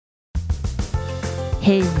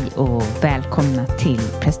Hej och välkomna till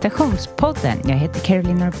prestationspodden. Jag heter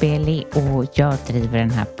Caroline Norbeli och jag driver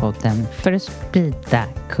den här podden för att sprida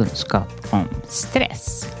kunskap om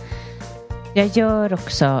stress. Jag gör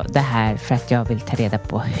också det här för att jag vill ta reda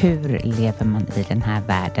på hur lever man i den här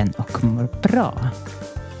världen och mår bra.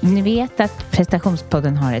 Ni vet att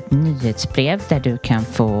prestationspodden har ett nyhetsbrev där du kan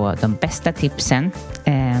få de bästa tipsen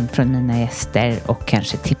från mina gäster och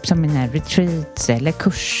kanske tips om mina retreats eller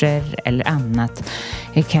kurser eller annat.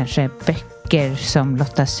 Kanske böcker som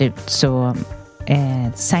lottas ut, så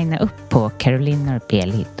signa upp på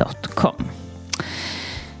carolinnorbeli.com.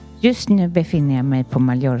 Just nu befinner jag mig på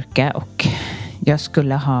Mallorca och jag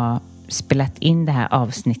skulle ha spelat in det här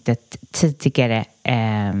avsnittet tidigare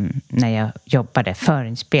när jag jobbade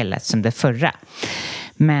förinspelat som det förra.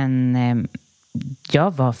 Men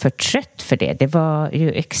jag var för trött för det. Det var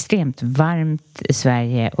ju extremt varmt i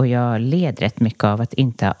Sverige och jag led rätt mycket av att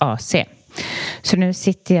inte ha AC. Så nu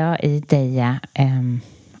sitter jag i Deja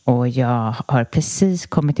och jag har precis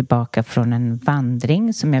kommit tillbaka från en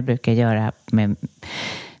vandring som jag brukar göra med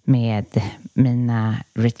mina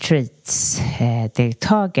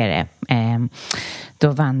retreats-deltagare.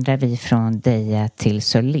 Då vandrar vi från Deja till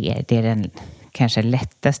Soler. Det är den kanske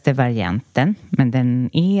lättaste varianten, men den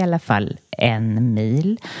är i alla fall 1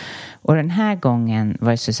 mil. Och den här gången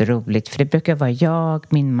var det så roligt, för det brukar vara jag,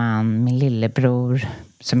 min man, min lillebror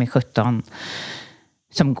som är 17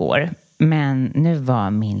 som går. Men nu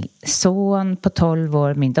var min son på 12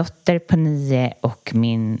 år, min dotter på 9 och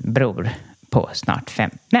min bror på snart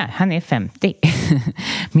 5. Nej, han är 50.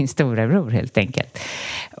 Min stora bror helt enkelt.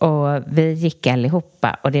 Och vi gick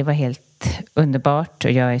allihopa och det var helt underbart.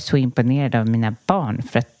 Och jag är så imponerad av mina barn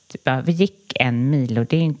för att vi gick 1 mil och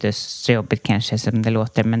det är inte så jobbigt kanske som det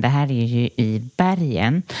låter. Men det här är ju i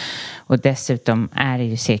bergen och dessutom är det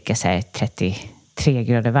ju cirka så här 33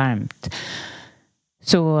 grader varmt.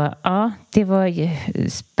 Så ja, det var ju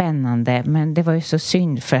spännande, men det var ju så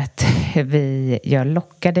synd för att jag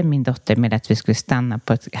lockade min dotter med att vi skulle stanna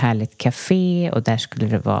på ett härligt café och där skulle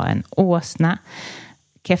det vara en åsna.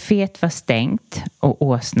 Caféet var stängt och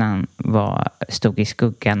åsnan stod i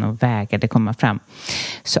skuggan och vägrade komma fram.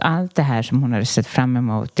 Så allt det här som hon hade sett fram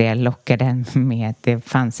emot, det jag lockade henne med, det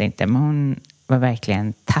fanns inte. Men hon var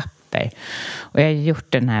verkligen tapper. Och jag har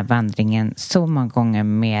gjort den här vandringen så många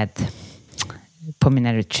gånger på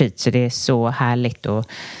mina retreats, så det är så härligt. Och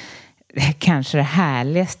kanske det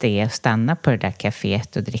härligaste är att stanna på det där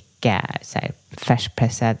caféet och dricka så här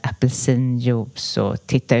färskpressad apelsinjuice och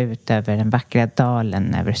titta ut över den vackra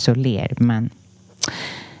dalen över Soler. Men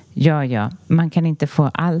ja, man kan inte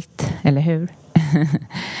få allt, eller hur?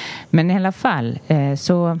 Men i alla fall,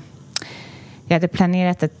 så jag hade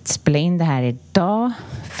planerat att spela in det här idag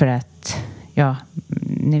för att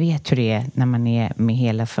ni vet hur det är när man är med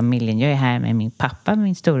hela familjen. Jag är här med min pappa,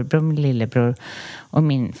 min storebror, min lillebror och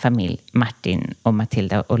min familj, Martin och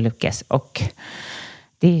Matilda och Lukas. Och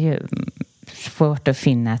det är ju svårt att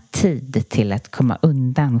finna tid till att komma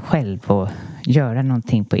undan själv och göra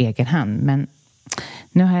någonting på egen hand. Men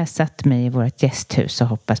nu har jag satt mig i vårt gästhus och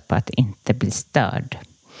hoppas på att inte bli störd.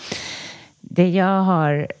 Jag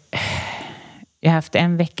har haft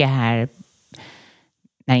en vecka här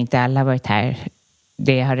när inte alla har varit här.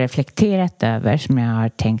 Det jag har reflekterat över, som jag har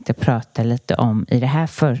tänkt att prata lite om i det här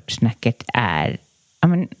försnacket, är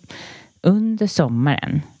under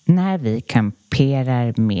sommaren när vi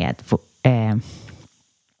kamperar med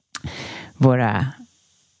våra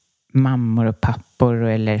mammor och pappor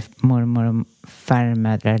eller mormor och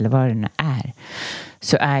farmödrar eller vad det nu är,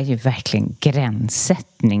 så är ju verkligen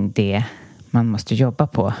gränssättning det man måste jobba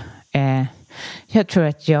på. Jag tror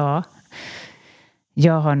att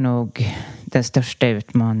jag har nog den största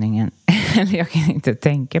utmaningen. Eller jag kan inte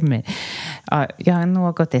tänka mig. Jag har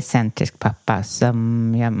något excentrisk pappa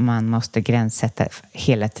som man måste gränssätta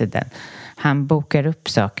hela tiden. Han bokar upp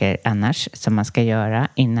saker annars som man ska göra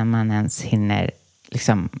innan man ens hinner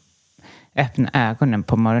liksom öppna ögonen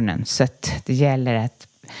på morgonen. Så att det gäller att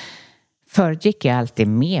förut gick jag alltid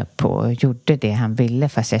med på och gjorde det han ville,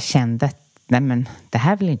 fast jag kände att nej, men det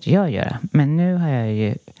här vill inte jag göra. Men nu har jag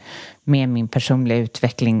ju med min personliga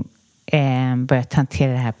utveckling börjat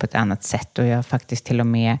hantera det här på ett annat sätt. Och jag har faktiskt till och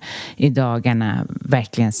med i dagarna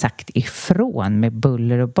verkligen sagt ifrån med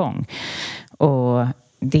buller och bång. Och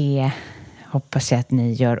det hoppas jag att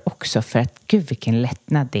ni gör också, för att gud vilken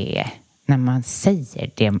lättnad det är när man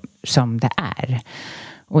säger det som det är.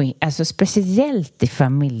 Och alltså speciellt i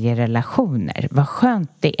familjerelationer. Vad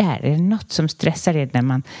skönt det är. Är det något som stressar er när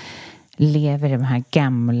man lever i de här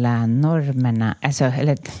gamla normerna? Alltså,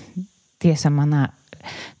 eller det som man har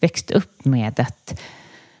växt upp med, att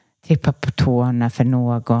trippa på tårna för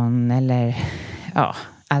någon eller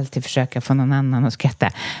alltid försöka få någon annan att skratta.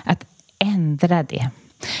 Att ändra det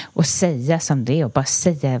och säga som det är och bara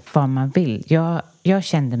säga vad man vill. Jag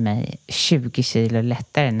kände mig 20 kilo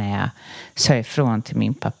lättare när jag sa ifrån till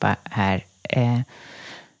min pappa här.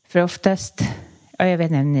 För oftast, jag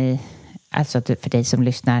vet inte, ni, alltså för dig som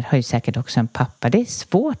lyssnar har ju säkert också en pappa. Det är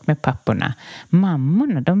svårt med papporna.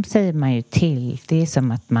 Mammorna, de säger man ju till. Det är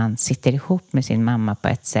som att man sitter ihop med sin mamma på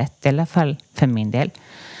ett sätt. I alla fall för min del.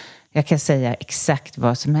 Jag kan säga exakt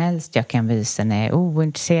vad som helst. Jag kan visa när jag är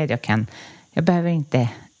ointresserad. Jag behöver inte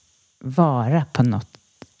vara på något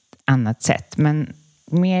annat sätt. Men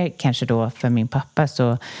mer kanske då för min pappa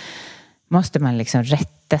så måste man liksom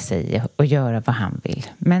rätta sig och göra vad han vill.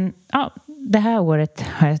 Men det här året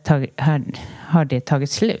har det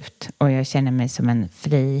tagit slut. Och jag känner mig som en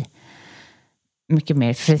mycket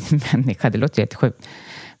mer fri människa. Det låter helt sjukt.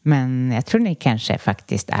 Men jag tror ni kanske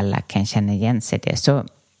faktiskt alla kan känna igen sig det. Så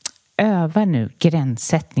öva nu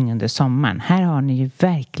gränssättning under sommaren. Här har ni ju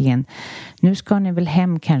verkligen... Nu ska ni väl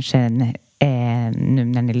hem kanske nu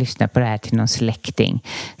när ni lyssnar på det här till någon släkting.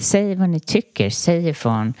 Säg vad ni tycker. Säg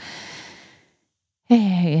ifrån.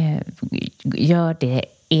 Gör det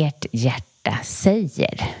ert hjärta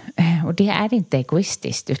säger. Och det är inte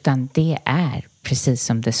egoistiskt utan det är precis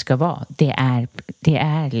som det ska vara. Det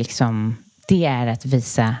är att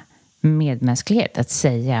visa medmänsklighet, att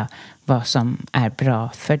säga vad som är bra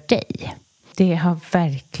för dig. Det har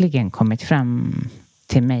verkligen kommit fram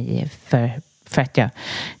till mig för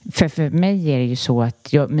mig är det ju så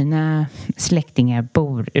att mina släktingar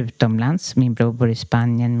bor utomlands. Min bror bor i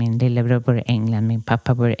Spanien, min lillebror bor i England, min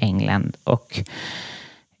pappa bor i England och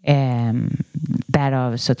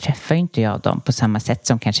därav så träffar inte jag dem på samma sätt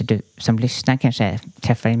som kanske du som lyssnar kanske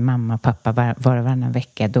träffar din mamma och pappa var och varannan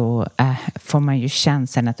vecka. Då får man ju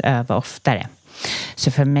chansen att öva oftare.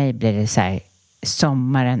 Så för mig blir det så här,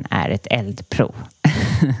 sommaren är ett eldprov.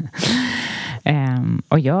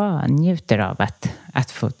 Och jag njuter av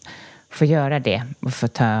att få göra det och få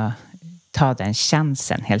ta den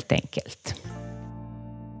chansen helt enkelt.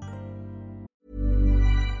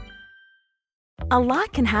 A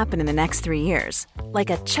lot can happen in the next 3 years.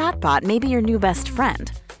 Like a chatbot may be your new best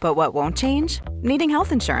friend. But what won't change? Needing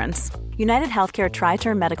health insurance. United Healthcare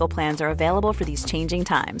Tri-Term Medical Plans are available for these changing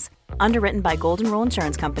times. Underwritten by Golden Rule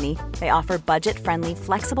Insurance Company, they offer budget-friendly,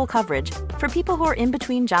 flexible coverage for people who are in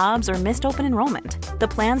between jobs or missed open enrollment. The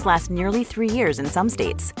plans last nearly 3 years in some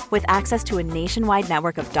states, with access to a nationwide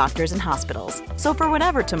network of doctors and hospitals. So for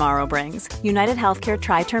whatever tomorrow brings, United Healthcare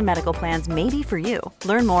Tri-Term Medical Plans may be for you.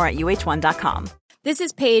 Learn more at uh1.com. This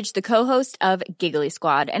is Paige, the co-host of Giggly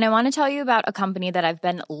Squad, and I want to tell you about a company that I've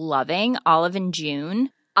been loving, Olive &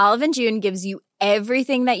 June. Olive & June gives you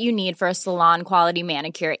everything that you need for a salon-quality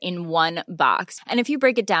manicure in one box. And if you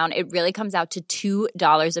break it down, it really comes out to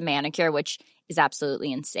 $2 a manicure, which is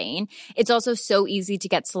absolutely insane. It's also so easy to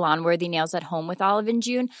get salon-worthy nails at home with Olive &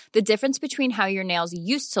 June. The difference between how your nails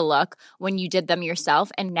used to look when you did them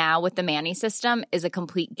yourself and now with the Mani system is a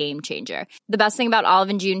complete game changer. The best thing about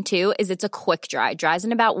Olive & June, too, is it's a quick dry. Dries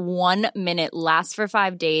in about 1 minute, lasts for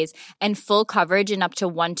 5 days, and full coverage in up to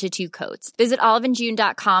 1 to 2 coats. Visit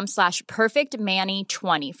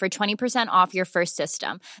oliveandjune.com/perfectmani20 for 20% off your first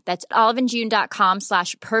system. That's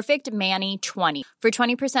oliveandjune.com/perfectmani20 for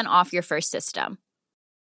 20% off your first system.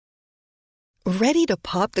 Ready to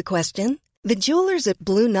pop the question? The jewelers at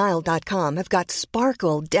BlueNile.com have got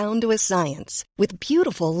sparkle down to a science with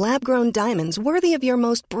beautiful lab-grown diamonds worthy of your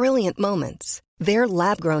most brilliant moments. Their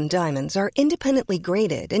lab-grown diamonds are independently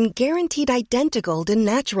graded and guaranteed identical to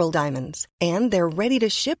natural diamonds, and they're ready to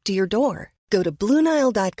ship to your door. Go to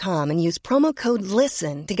BlueNile.com and use promo code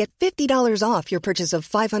LISTEN to get $50 off your purchase of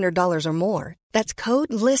 $500 or more. That's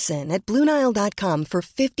code LISTEN at BlueNile.com for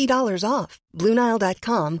 $50 off.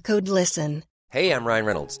 BlueNile.com, code LISTEN. Hey, I'm Ryan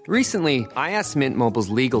Reynolds. Recently, I asked Mint Mobile's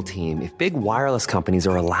legal team if big wireless companies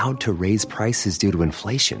are allowed to raise prices due to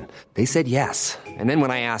inflation. They said yes. And then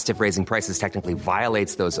when I asked if raising prices technically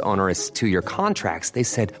violates those onerous 2-year contracts, they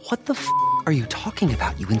said, "What the f*** are you talking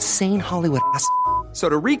about, you insane Hollywood ass?" So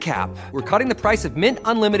to recap, we're cutting the price of Mint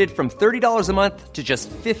Unlimited from $30 a month to just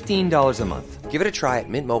 $15 a month. Give it a try at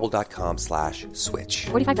mintmobile.com/switch.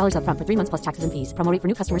 $45 up front for 3 months plus taxes and fees. Promo rate for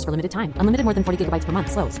new customers for limited time. Unlimited more than 40 gigabytes per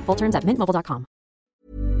month. Slows full terms at mintmobile.com.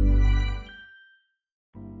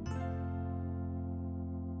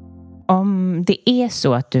 Om det är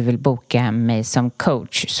så att du vill boka mig som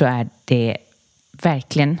coach så är det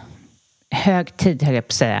verkligen hög tid, höll jag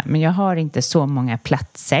på att säga. Men jag har inte så många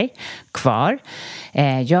platser kvar.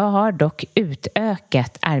 Jag har dock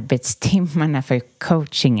utökat arbetstimmarna för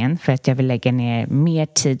coachingen för att jag vill lägga ner mer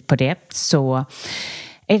tid på det. Så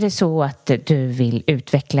Är det så att du vill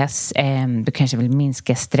utvecklas, du kanske vill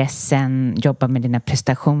minska stressen, jobba med dina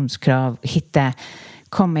prestationskrav,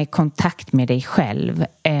 komma i kontakt med dig själv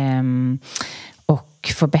och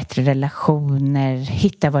få bättre relationer,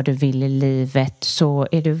 hitta vad du vill i livet, så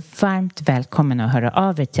är du varmt välkommen att höra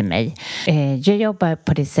av dig till mig. Jag jobbar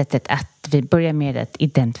på det sättet att vi börjar med att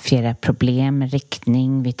identifiera problem,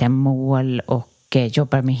 riktning, vilka mål och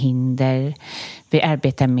jobbar med hinder. Vi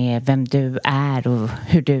arbetar med vem du är och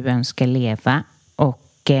hur du önskar leva.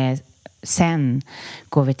 Och sen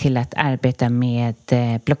går vi till att arbeta med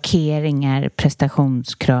blockeringar,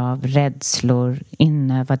 prestationskrav, rädslor,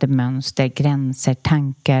 inövade mönster, gränser,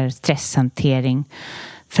 tankar, stresshantering.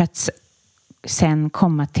 För att sen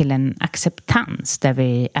komma till en acceptans där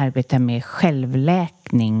vi arbetar med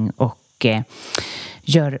självläkning och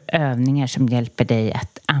gör övningar som hjälper dig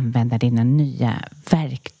att använda dina nya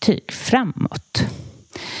verktyg framåt.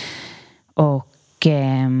 Och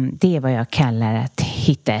det är vad jag kallar att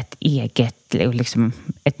hitta ett eget, liksom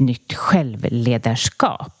ett nytt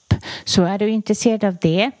självledarskap. Så är du intresserad av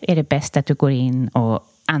det är det bäst att du går in och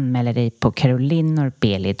anmäler dig på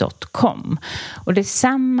carolinorbeli.com. Och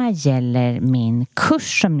detsamma gäller min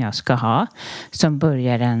kurs som jag ska ha, som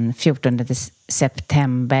börjar den 14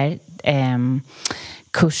 september.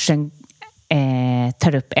 Kursen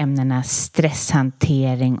tar upp ämnena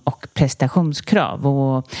stresshantering och prestationskrav.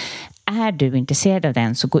 Och är du intresserad av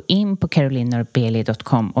den så gå in på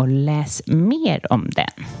carolinorbeli.com och läs mer om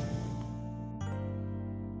den.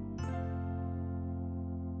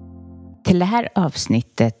 Till det här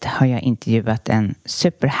avsnittet har jag intervjuat en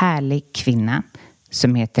superhärlig kvinna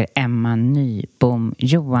som heter Emma Nybom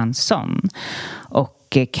Johansson.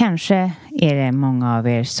 Och kanske är det många av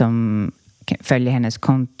er som följer hennes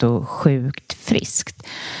konto Sjukt friskt.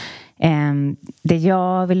 Det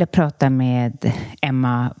jag ville prata med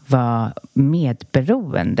Emma var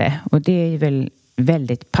medberoende. Och det är väl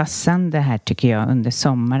väldigt passande här tycker jag under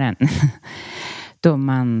sommaren. Då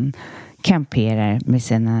man kamperar med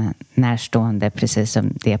sina närstående, precis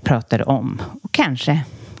som det jag pratade om. Och kanske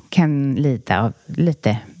kan lida av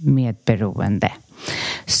lite medberoende.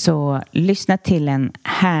 Så lyssna till en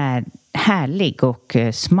härlig och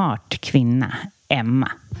smart kvinna,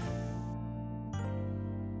 Emma.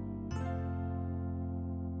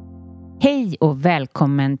 Hej och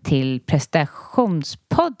välkommen till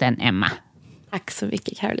prestationspodden, Emma. Tack så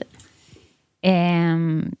mycket, Caroline.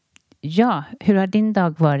 Ja, hur har din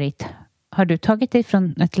dag varit? Har du tagit dig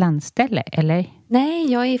från ett landställe, eller?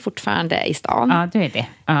 Nej, jag är fortfarande i stan. Ja, du är det.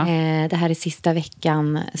 Ja. Det här är sista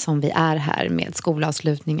veckan som vi är här med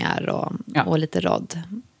skolavslutningar och lite rodd.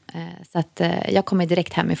 Så att jag kommer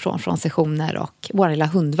direkt hemifrån från sessioner och vår lilla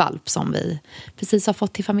hundvalp som vi precis har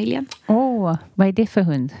fått till familjen. Vad är det för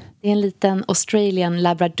hund? Det är en liten Australian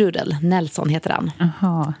Labradoodle, Nelson heter han.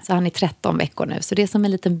 Aha. Så han är 13 veckor nu, så det är som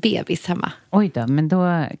en liten bebis hemma. Oj då, men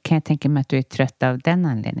då kan jag tänka mig att du är trött av den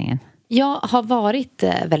anledningen. Jag har varit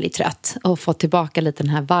väldigt trött och fått tillbaka lite den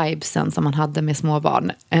här vibesen som man hade med små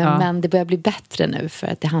barn. Ja. Men det börjar bli bättre nu för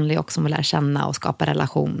att det handlar ju också om att lära känna och skapa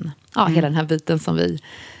relation. Ja, hela den här biten som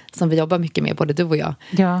vi jobbar mycket med, både du och jag.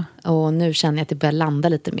 Ja. Och nu känner jag att det börjar landa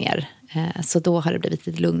lite mer. Så då har det blivit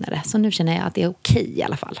lite lugnare. Så nu känner jag att det är okej i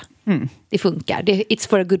alla fall. Mm. Det funkar. It's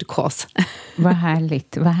for a good cause. Vad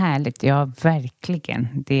härligt, vad härligt. Ja, verkligen.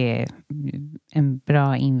 Det är en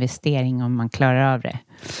bra investering om man klarar av det.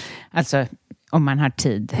 Alltså, om man har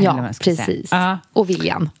tid. Ja, precis. Ja. Och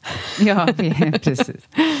viljan. Ja, precis.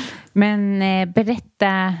 Men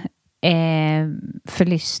berätta för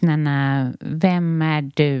lyssnarna, vem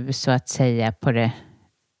är du så att säga på det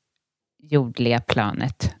jordliga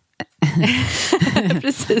planet?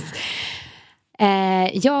 Precis.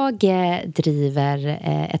 Jag driver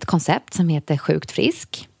ett koncept som heter Sjukt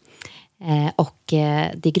frisk. Och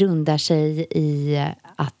det grundar sig i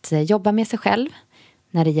att jobba med sig själv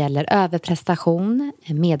när det gäller överprestation,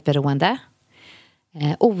 medberoende,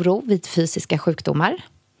 oro vid fysiska sjukdomar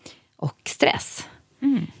och stress.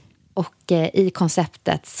 Mm. Och i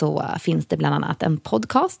konceptet så finns det bland annat en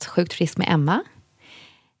podcast, Sjukt frisk med Emma.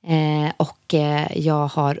 Och jag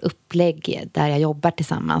har upplägg där jag jobbar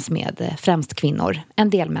tillsammans med främst kvinnor, en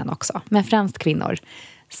del män också, men främst kvinnor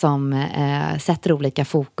som sätter olika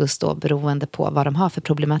fokus då beroende på vad de har för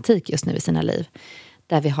problematik just nu i sina liv.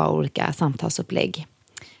 Där vi har olika samtalsupplägg.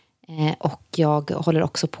 Och jag håller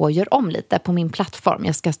också på att göra om lite på min plattform.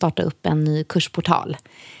 Jag ska starta upp en ny kursportal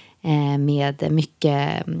med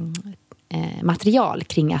mycket material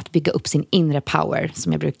kring att bygga upp sin inre power,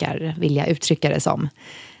 som jag brukar vilja uttrycka det som.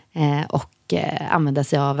 Och använda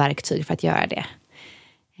sig av verktyg för att göra det.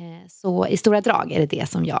 Så i stora drag är det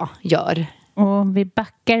som jag gör. Och vi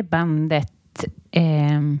backar bandet att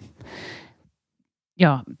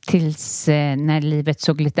tills när livet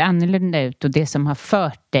såg lite annorlunda ut, och det som har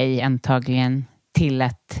fört dig antagligen till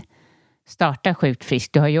att starta Sjukt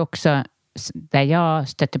frisk. Du har ju också, där jag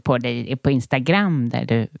stötte på dig på Instagram, där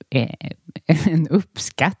du är en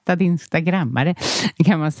uppskattad instagrammare,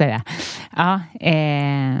 kan man säga. Ja,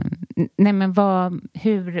 nej men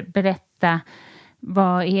berätta,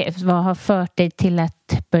 vad har fört dig till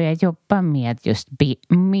att börja jobba med just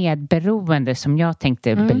medberoende, som jag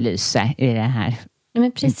tänkte belysa i det här?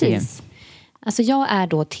 Men precis. Alltså jag är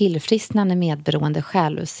då tillfrisknande medberoende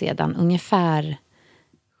själv sedan ungefär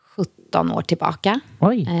 17 år tillbaka.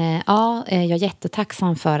 Oj. Jag är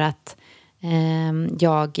jättetacksam för att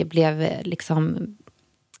jag blev liksom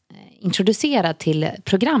introducerad till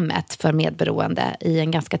programmet för medberoende i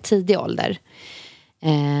en ganska tidig ålder.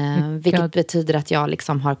 Vilket betyder att jag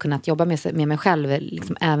liksom har kunnat jobba med mig själv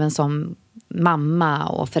liksom även som mamma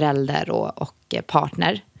och förälder och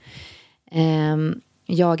partner.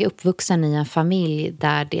 Jag är uppvuxen i en familj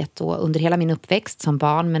där det då under hela min uppväxt som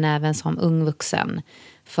barn, men även som ung vuxen,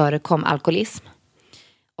 förekom alkoholism.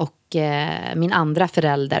 Och min andra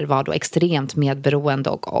förälder var då extremt medberoende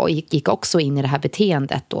och gick också in i det här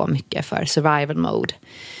beteendet då mycket för survival mode.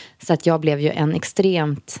 Så att jag blev ju en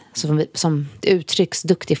extremt, som uttrycks,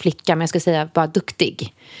 duktig flicka. Men jag skulle säga bara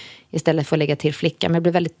duktig istället för att lägga till flicka. Men jag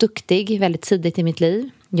blev väldigt duktig väldigt tidigt i mitt liv.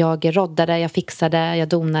 Jag roddade, jag fixade, jag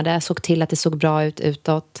donade, såg till att det såg bra ut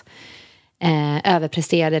utåt.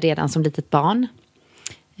 Överpresterade redan som litet barn.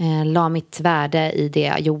 La mitt värde i det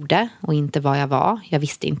jag gjorde och inte vad jag var. Jag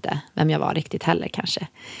visste inte vem jag var riktigt heller kanske.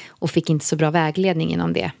 Och fick inte så bra vägledning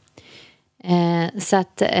inom det. Så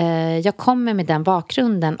att jag kommer med den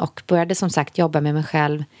bakgrunden och började som sagt jobba med mig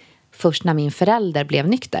själv först när min förälder blev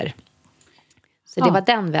nykter. Så det var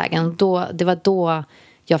den vägen. Det var då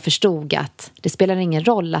jag förstod att det spelar ingen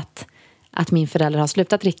roll att min förälder har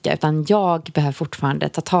slutat dricka, utan jag behöver fortfarande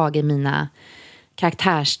ta tag i mina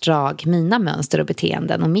karaktärsdrag, mina mönster och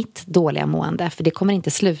beteenden och mitt dåliga mående. För det kommer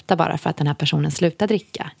inte sluta bara för att den här personen slutar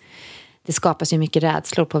dricka. Det skapas ju mycket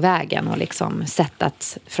rädslor på vägen och liksom sätt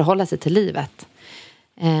att förhålla sig till livet.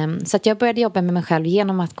 Så att jag började jobba med mig själv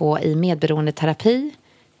genom att gå i medberoendeterapi,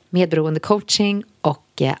 medberoendecoaching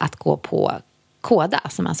och att gå på KODA,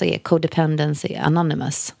 som alltså är Codependency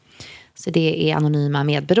Anonymous. Så det är anonyma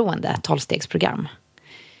medberoende, 12-stegsprogram.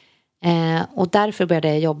 Och därför började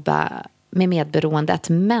jag jobba med medberoendet,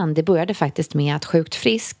 men det började faktiskt med att Sjukt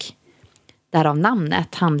frisk, därav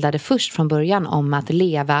namnet, handlade först från början om att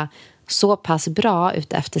leva så pass bra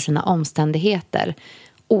utefter sina omständigheter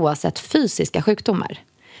oavsett fysiska sjukdomar.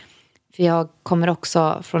 För jag kommer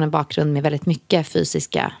också från en bakgrund med väldigt mycket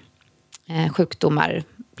fysiska sjukdomar,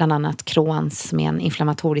 bland annat Crohns som är en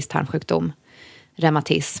inflammatorisk tarmsjukdom,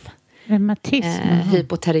 reumatism,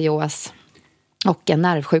 hypoterios och en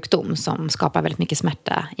nervsjukdom som skapar väldigt mycket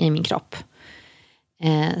smärta i min kropp.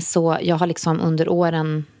 Så jag har liksom under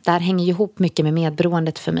åren, där hänger ju ihop mycket med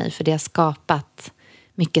medberoendet för mig, för det har skapat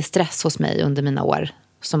mycket stress hos mig under mina år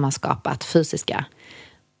som har skapat fysiska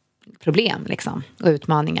problem liksom, och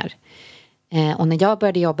utmaningar. Och när jag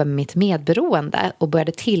började jobba med mitt medberoende och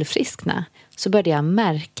började tillfriskna, så började jag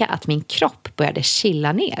märka att min kropp började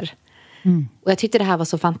chilla ner. Och jag tyckte det här var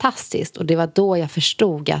så fantastiskt, och det var då jag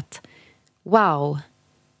förstod att wow,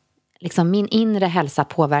 liksom min inre hälsa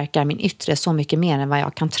påverkar min yttre så mycket mer än vad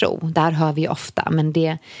jag kan tro. Där hör vi ofta, men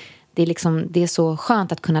det är så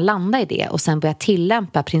skönt att kunna landa i det och sen börja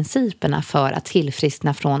tillämpa principerna för att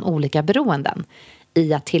tillfriskna från olika beroenden.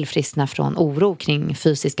 I att tillfriskna från oro kring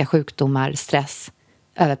fysiska sjukdomar, stress,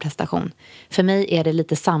 överprestation. För mig är det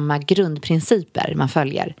lite samma grundprinciper man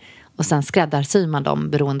följer. Och sen skräddarsyr man dem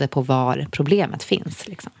beroende på var problemet finns.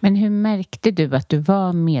 Liksom. Men hur märkte du att du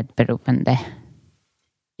var medberoende?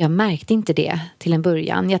 Jag märkte inte det till en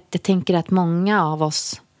början. Jag tänker att många av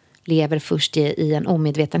oss lever först i en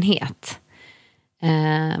omedvetenhet.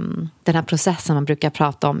 Den här processen man brukar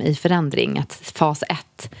prata om i förändring. Att fas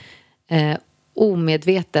 1.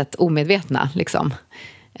 Omedvetna liksom.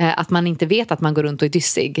 Att man inte vet att man går runt och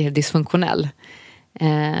är dysfunktionell.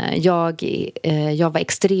 Jag var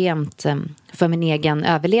extremt för min egen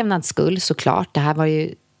överlevnads skull, såklart. Det här var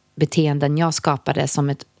ju beteenden jag skapade som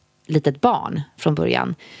ett litet barn från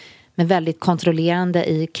början. Men väldigt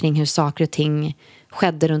kontrollerande kring hur saker och ting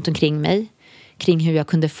skedde runt omkring mig. Kring hur jag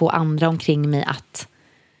kunde få andra omkring mig att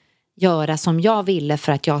göra som jag ville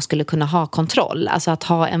för att jag skulle kunna ha kontroll. Alltså att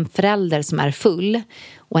ha en förälder som är full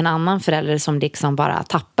och en annan förälder som liksom bara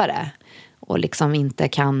tappar det. Och liksom inte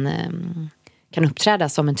kan uppträda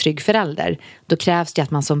som en trygg förälder. Då krävs det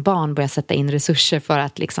att man som barn börjar sätta in resurser för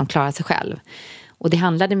att liksom klara sig själv. Och det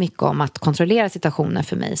handlade mycket om att kontrollera situationen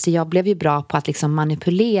för mig. Så jag blev ju bra på att liksom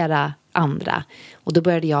manipulera andra. Och då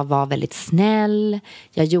började jag vara väldigt snäll.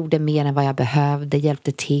 Jag gjorde mer än vad jag behövde,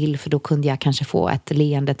 hjälpte till. För då kunde jag kanske få ett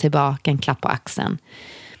leende tillbaka, en klapp på axeln.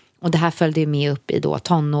 Och det här följde ju med upp i då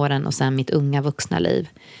tonåren och sen mitt unga vuxna liv.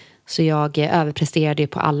 Så jag överpresterade ju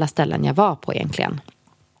på alla ställen jag var på egentligen.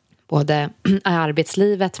 Både i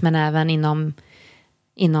arbetslivet men även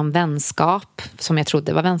inom vänskap, som jag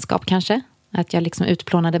trodde var vänskap kanske. Att jag liksom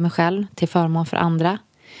utplånade mig själv till förmån för andra.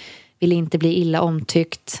 Ville inte bli illa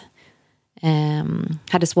omtyckt.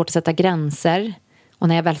 Hade svårt att sätta gränser. Och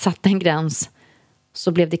när jag väl satte en gräns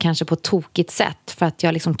så blev det kanske på ett tokigt sätt. För att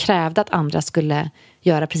jag liksom krävde att andra skulle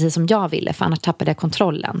göra precis som jag ville. För annars tappade jag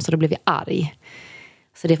kontrollen. Så då blev jag arg.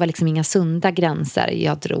 Så det var liksom inga sunda gränser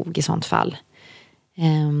jag drog i sånt fall.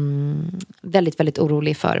 Väldigt, väldigt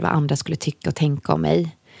orolig för vad andra skulle tycka och tänka om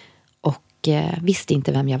mig. Och visste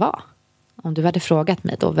inte vem jag var. Om du hade frågat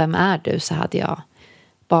mig då, vem är du? Så hade jag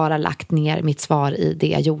bara lagt ner mitt svar i det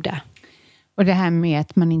jag gjorde. Och det här med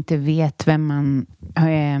att man inte vet vem man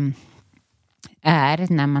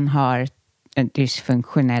är när man har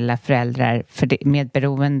dysfunktionella föräldrar. För det,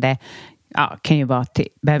 medberoende kan ju vara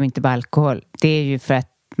behöver inte vara alkohol. Det är ju för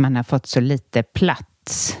att man har fått så lite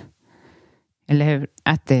plats. Eller hur?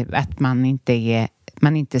 Att man inte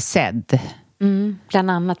är sedd.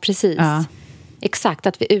 Bland annat, precis. Ja. Exakt,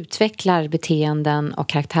 att vi utvecklar beteenden och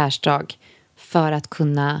karaktärsdrag för att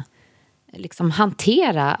kunna liksom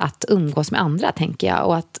hantera att umgås med andra, tänker jag.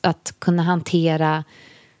 Och att kunna hantera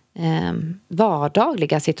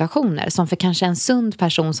vardagliga situationer som för kanske en sund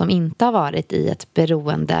person som inte har varit i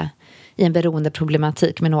en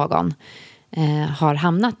beroendeproblematik med någon har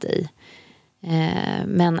hamnat i.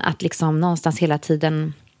 Men att liksom någonstans hela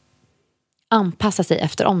tiden anpassa sig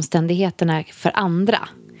efter omständigheterna för andra,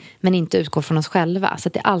 men inte utgå från oss själva. Så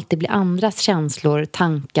att det alltid blir andras känslor,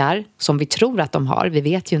 tankar som vi tror att de har, vi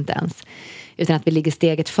vet ju inte ens. Utan att vi ligger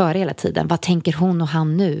steget före hela tiden. Vad tänker hon och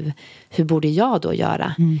han nu? Hur borde jag då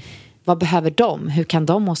göra? Vad behöver de? Hur kan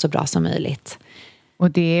de må så bra som möjligt?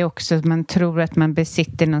 Och det är också att man tror att man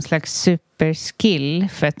besitter någon slags superskill.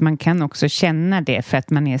 För att man kan också känna det. För att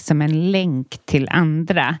man är som en länk till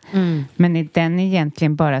andra. Men är den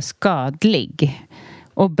egentligen bara skadlig?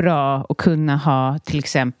 Och bra att kunna ha, till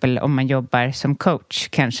exempel om man jobbar som coach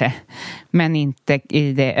kanske. Men inte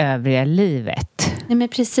i det övriga livet. Nej, men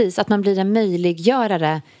precis, att man blir en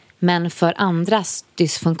möjliggörare men för andras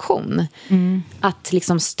dysfunktion. Att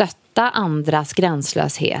liksom stötta andras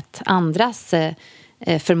gränslöshet. Andras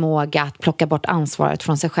förmåga att plocka bort ansvaret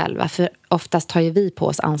från sig själva. För oftast tar ju vi på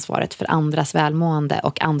oss ansvaret för andras välmående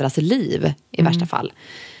och andras liv i värsta fall.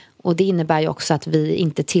 Och det innebär ju också att vi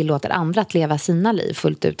inte tillåter andra att leva sina liv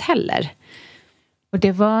fullt ut heller. Och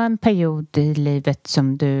det var en period i livet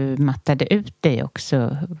som du mattade ut dig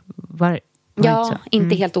också. Ja,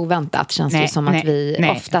 inte helt oväntat känns det som att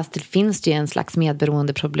vi oftast finns det ju en slags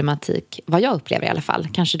medberoende problematik, vad jag upplever i alla fall,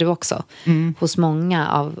 kanske du också, hos många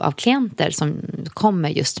av klienter som kommer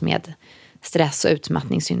just med stress- och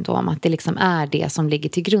utmattningssyndrom, att det liksom är det som ligger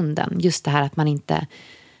till grunden, just det här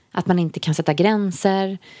att man inte kan sätta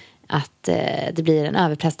gränser, att det blir en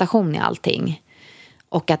överprestation i allting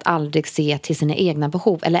och att aldrig se till sina egna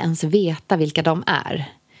behov eller ens veta vilka de är.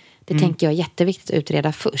 Det tänker jag är jätteviktigt att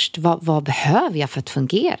utreda först. Vad behöver jag för att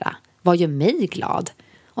fungera? Vad gör mig glad?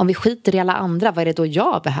 Om vi skiter i alla andra, vad är det då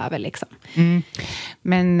jag behöver liksom?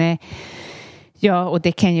 Men ja, och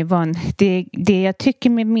det kan ju vara det jag tycker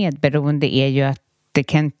med medberoende är ju att det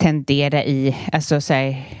kan tendera i, alltså så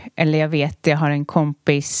här, eller jag har en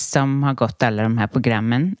kompis som har gått alla de här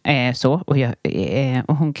programmen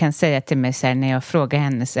och hon kan säga till mig så här, när jag frågar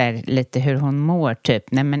henne så här, lite hur hon mår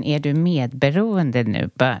typ, nej men är du medberoende nu?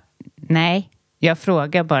 Nej, jag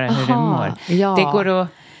frågar bara hur du mår. Ja. Det går att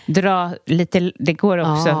dra lite, det går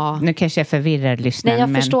också, nu kanske jag förvirrar lyssnaren. Nej,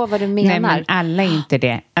 jag förstår vad du menar. Nej, men alla är inte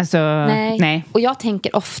det. Alltså, nej. Och jag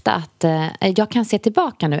tänker ofta att jag kan se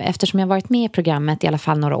tillbaka nu, eftersom jag varit med i programmet i alla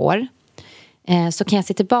fall några år, så kan jag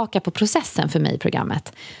se tillbaka på processen för mig i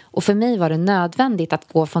programmet. Och för mig var det nödvändigt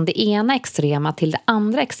att gå från det ena extrema till det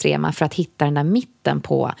andra extrema för att hitta den där mitten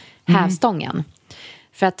på hävstången.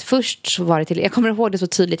 För att först så var det jag kommer ihåg det så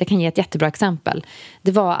tydligt, jag kan ge ett jättebra exempel.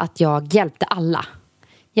 Det var att jag hjälpte alla.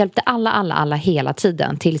 Hjälpte alla hela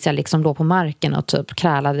tiden tills jag liksom låg på marken och typ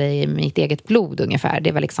krälade i mitt eget blod ungefär.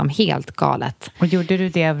 Det var liksom helt galet. Och gjorde du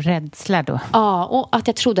det av rädsla då? Ja, och att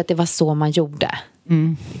jag trodde att det var så man gjorde.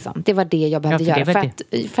 Liksom. Det var det jag behövde göra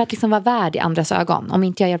för att liksom vara värd i andras ögon. Om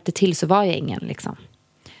inte jag hjälpte till så var jag ingen liksom.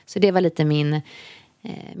 Så det var lite min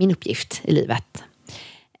uppgift i livet.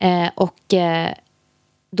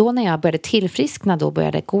 då när jag började tillfriskna, då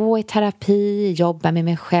började gå i terapi, jobba med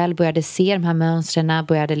mig själv, började se de här mönstren,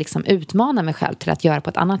 började liksom utmana mig själv till att göra på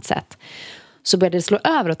ett annat sätt. Så började det slå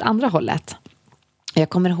över åt andra hållet. Jag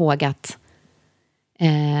kommer ihåg att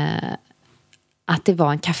det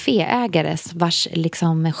var en kaféägare vars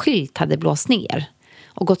liksom skylt hade blåst ner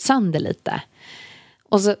och gått sönder lite.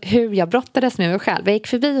 Och så hur jag brottades med mig själv. Jag gick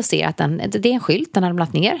förbi och ser att det är en skylt, den har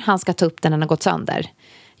ramlat ner. Han ska ta upp den har gått sönder.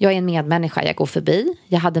 Jag är en medmänniska, jag går förbi.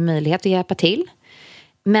 Jag hade möjlighet att hjälpa till.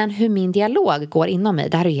 Men hur min dialog går inom mig,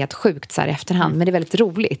 det här är helt sjukt så här i efterhand, men det är väldigt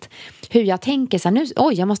roligt. Hur jag tänker så här, nu,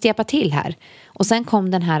 jag måste hjälpa till här. Och sen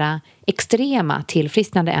kom den här extrema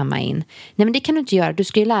tillfrisknande Emma in. Nej, men det kan du inte göra, du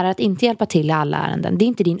ska ju lära dig att inte hjälpa till i alla ärenden. Det är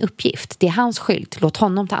inte din uppgift, det är hans skylt, låt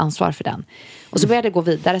honom ta ansvar för den. Och så började det gå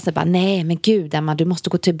vidare, så bara, nej men gud Emma, du måste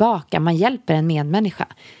gå tillbaka, man hjälper en medmänniska.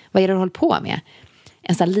 Vad är det du håller på med?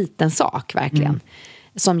 En sån här liten sak, verkligen.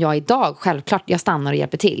 Som jag idag, självklart, jag stannar och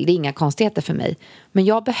hjälper till. Det är inga konstigheter för mig. Men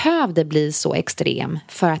jag behövde bli så extrem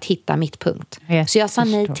för att hitta mitt punkt. Så jag sa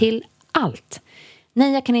nej till allt.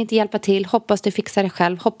 Nej, jag kan inte hjälpa till. Hoppas du fixar det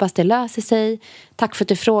själv. Hoppas det löser sig. Tack för att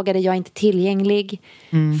du frågade. Jag är inte tillgänglig.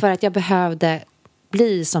 För att jag behövde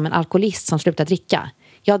bli som en alkoholist som slutar dricka.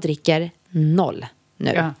 Jag dricker 0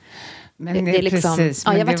 nu. Ja. Men det är liksom, precis,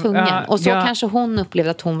 jag var tvungen. Och så kanske hon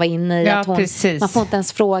upplevde att hon var inne i att hon, man får inte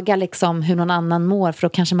ens fråga liksom hur någon annan mår, för då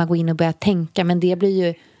kanske man går in och börjar tänka. Men det blir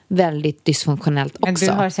ju väldigt dysfunktionellt också.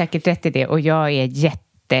 Men du har säkert rätt i det. Och jag är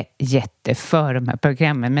jätte för de här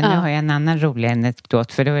programmen. Men nu har jag en annan rolig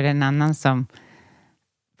anekdot. För då är det en annan som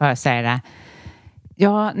bara säger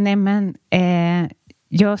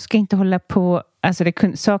jag ska inte hålla på. Alltså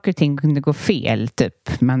saker och ting kunde gå fel,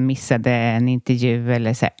 typ man missade en intervju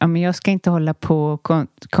eller så här. Ja, men jag ska inte hålla på och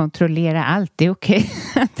kontrollera allt, det är okej.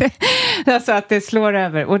 Alltså att det slår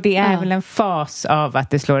över, och det är väl en fas av att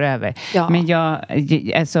det slår över. Men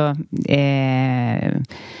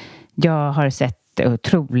jag har sett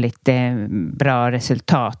otroligt bra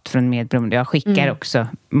resultat från medberoende. Jag skickar också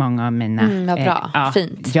många av mina... vad bra,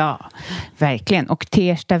 fint. Ja, verkligen. Och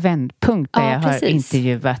Tersta vändpunkt där jag har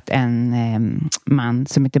intervjuat en man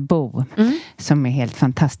som heter Bo, som är helt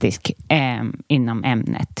fantastisk inom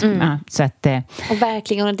ämnet. Så att, och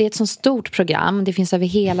verkligen, och det är ett så stort program. Det finns över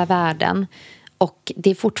hela världen. Och det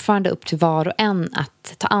är fortfarande upp till var och en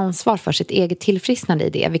att ta ansvar för sitt eget tillfrisknande i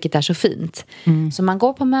det, vilket är så fint. Så man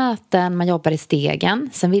går på möten, man jobbar i stegen.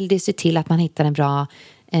 Sen vill det se till att man hittar en bra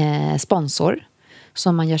sponsor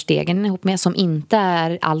som man gör stegen ihop med, som inte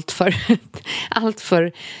är allt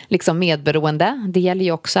för liksom medberoende. Det gäller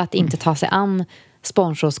ju också att inte ta sig an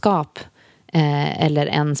sponsorskap eller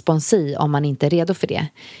en sponsi om man inte är redo för det.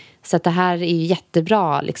 Så att det här är ju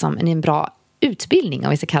jättebra, liksom, en bra utbildning, om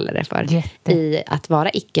vi ska kalla det för, i att vara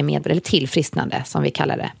icke-medberoende, eller tillfrisknande som vi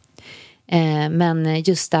kallar det. Men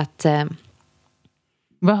just att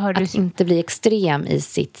inte bli extrem i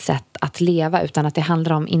sitt sätt att leva, utan att det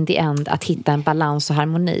handlar om in the end att hitta en balans och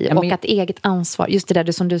harmoni. Och att eget ansvar, just det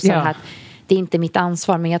där som du sa här, det är inte mitt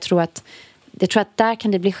ansvar, men jag tror att där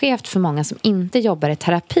kan det bli skevt för många som inte jobbar i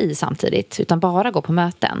terapi samtidigt, utan bara går på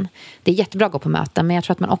möten. Det är jättebra att gå på möten, men jag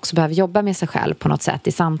tror att man också behöver jobba med sig själv på något sätt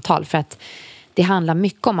i samtal, för att det handlar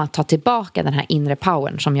mycket om att ta tillbaka den här inre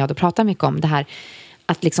powern som jag då pratar mycket om. Det här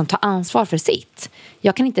att liksom ta ansvar för sitt.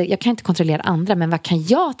 Jag kan inte kontrollera andra, men vad kan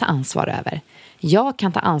jag ta ansvar över? Jag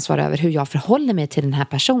kan ta ansvar över hur jag förhåller mig till den här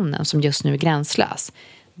personen som just nu är gränslös.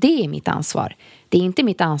 Det är mitt ansvar. Det är inte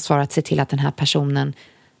mitt ansvar att se till att den här personen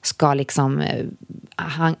ska liksom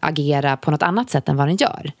agera på något annat sätt än vad den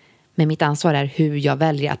gör. Men mitt ansvar är hur jag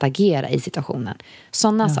väljer att agera i situationen.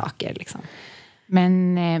 Sådana saker liksom.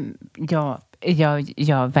 Men ja,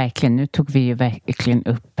 verkligen. Nu tog vi ju verkligen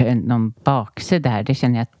upp någon baksida här. Det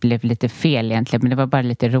känner jag att blev lite fel egentligen. Men det var bara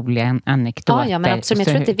lite roliga anekdoter. Ja, men absolut.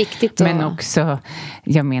 Jag tror att det är viktigt. Men också,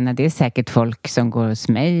 jag menar, det är säkert folk som går hos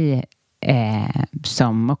mig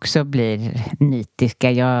som också blir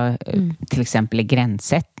nitiska. Jag till exempel i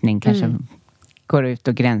gränssättning kanske går ut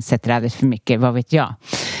och gränssätter alldeles för mycket. Vad vet jag?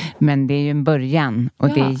 Men det är ju en början och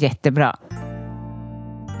det är jättebra.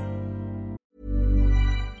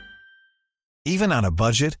 Even on a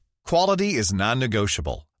budget, quality is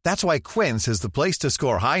non-negotiable. That's why Quince is the place to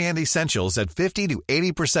score high-end essentials at 50 to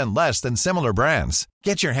 80% less than similar brands.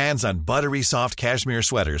 Get your hands on buttery soft cashmere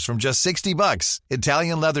sweaters from just $60,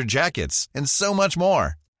 Italian leather jackets, and so much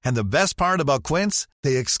more. And the best part about Quince,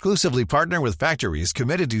 they exclusively partner with factories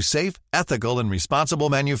committed to safe, ethical, and responsible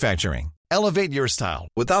manufacturing. Elevate your style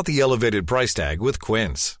without the elevated price tag with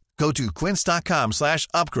Quince. Go to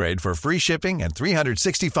quince.com/upgrade for free shipping and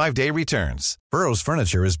 365-day returns. Burrow's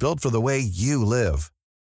furniture is built for the way you live.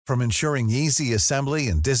 From ensuring easy assembly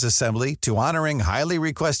and disassembly to honoring highly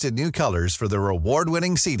requested new colors for their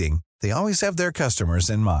award-winning seating, they always have their customers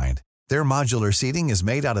in mind. Their modular seating is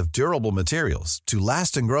made out of durable materials to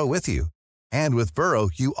last and grow with you. And with Burrow,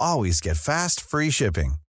 you always get fast, free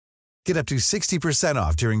shipping. Get up to 60%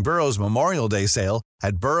 off during Burrow's Memorial Day sale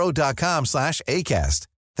at burrow.com/ACAST.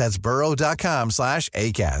 That's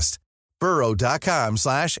burrow.com/ACAST.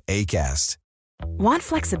 burrow.com/ACAST. Want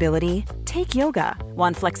flexibility? Take yoga.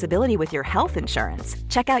 Want flexibility with your health insurance?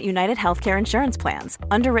 Check out United Healthcare Insurance Plans.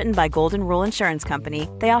 Underwritten by Golden Rule Insurance Company,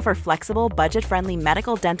 they offer flexible, budget-friendly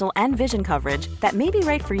medical, dental, and vision coverage that may be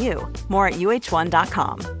right for you. More at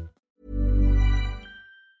uh1.com.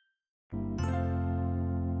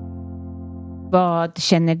 Vad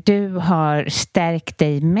känner du har stärkt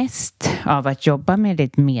dig mest av att jobba med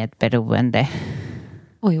ditt medberoende?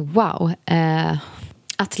 Oj, wow.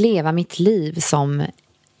 Att leva mitt liv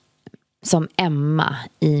som Emma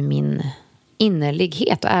i min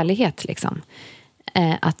innerlighet och ärlighet. Liksom.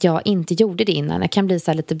 Att jag inte gjorde det innan. Jag kan bli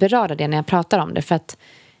så här lite berörd av det när jag pratar om det. För att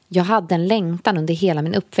jag hade en längtan under hela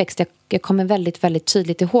min uppväxt. Jag kommer väldigt, väldigt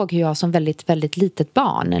tydligt ihåg hur jag som väldigt, väldigt litet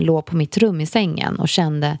barn låg på mitt rum i sängen och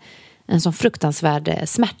kände en sån fruktansvärd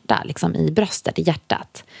smärta liksom, i bröstet, i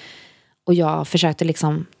hjärtat. Och jag försökte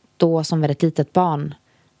liksom, då som väldigt litet barn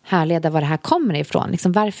härleda var det här kommer ifrån.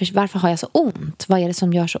 Liksom, varför har jag så ont? Vad är det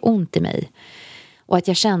som gör så ont i mig? Och att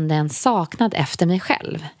jag kände en saknad efter mig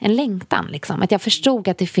själv. En längtan liksom. Att jag förstod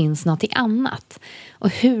att det finns något annat. Och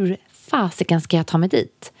hur fasiken ska jag ta mig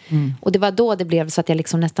dit? Mm. Och det var då det blev så att jag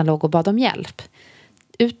liksom nästan låg och bad om hjälp.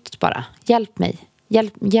 Ut bara. Hjälp mig.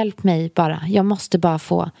 Hjälp mig bara. Jag måste bara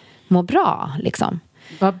få må bra liksom.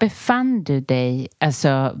 Var befann du dig?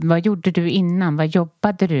 Alltså, vad gjorde du innan? Vad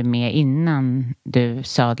jobbade du med innan du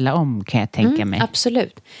sadlade om, kan jag tänka mig?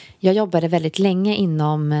 Absolut. Jag jobbade väldigt länge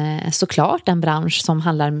inom såklart en bransch som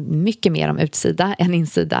handlar mycket mer om utsida än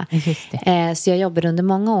insida. Så jag jobbade under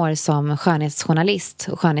många år som skönhetsjournalist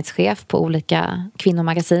och skönhetschef på olika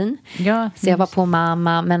kvinnomagasin. Ja, så jag var på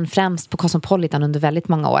Mama, men främst på Cosmopolitan under väldigt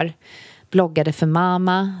många år. Bloggade för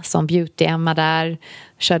Mama som beauty-Emma där.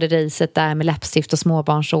 Körde racet där med läppstift och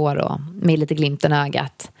småbarnsår och med lite glimten i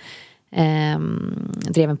ögat.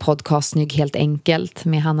 Drev en podcast, Snygg helt enkelt,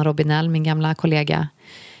 med Hanna Robinell, min gamla kollega.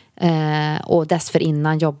 Och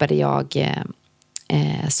dessförinnan jobbade jag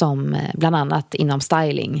som bland annat inom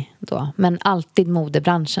styling då. Men alltid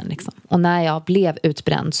modebranschen liksom. Och när jag blev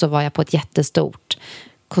utbränd så var jag på ett jättestort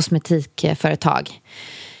kosmetikföretag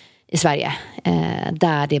i Sverige,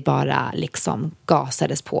 där det bara liksom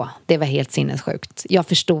gasades på. Det var helt sinnessjukt. Jag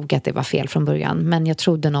förstod att det var fel från början, men jag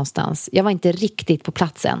trodde någonstans, jag var inte riktigt på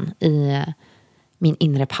platsen i min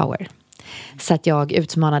inre power. Så att jag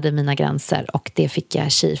utmanade mina gränser och det fick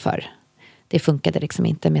jag tji för. Det funkade liksom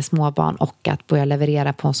inte med småbarn och att börja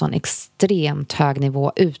leverera på en sån extremt hög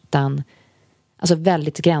nivå utan, alltså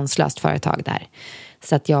väldigt gränslöst företag där.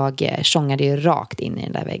 Så att jag tjongade ju rakt in i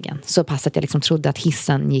den där väggen. Så pass att jag liksom trodde att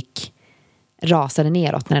hissen rasade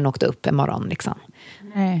neråt när den åkte upp en morgon liksom.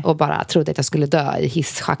 Nej. Och bara trodde att jag skulle dö i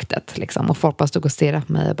hisschaktet liksom. Och folk bara stod och stirrade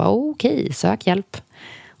på mig och bara okej, sök hjälp.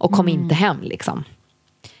 Och kom inte hem liksom.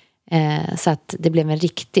 Så att det blev en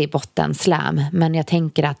riktig bottenslam. Men jag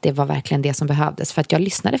tänker att det var verkligen det som behövdes. För att jag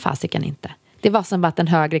lyssnade fasiken inte. Det var som att en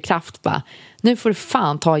högre kraft bara, nu får du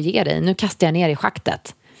fan ta och ge dig. Nu kastar jag ner i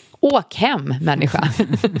schaktet. Åk hem, människa.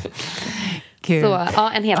 Så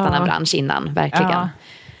ja, en helt annan bransch innan, verkligen. Ja.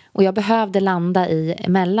 Och jag behövde landa i,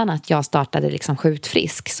 mellan att jag startade liksom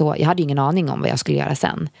Skjutfrisk, så jag hade ju ingen aning om vad jag skulle göra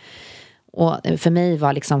sen. Och för mig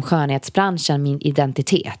var liksom skönhetsbranschen min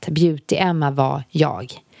identitet. Beauty-Emma var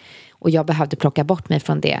jag. Och jag behövde plocka bort mig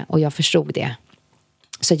från det, och jag förstod det.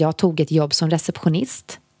 Så jag tog ett jobb som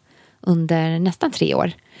receptionist under nästan 3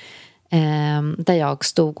 år. Där jag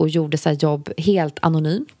stod och gjorde så här jobb helt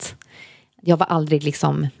anonymt. Jag var aldrig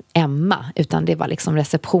liksom Emma, utan det var liksom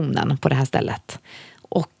receptionen på det här stället.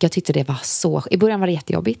 Och jag tyckte det var så, i början var det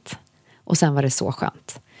jättejobbigt och sen var det så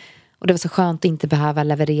skönt. Och det var så skönt att inte behöva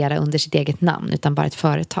leverera under sitt eget namn utan bara ett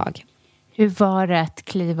företag. Hur var det att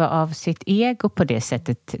kliva av sitt ego på det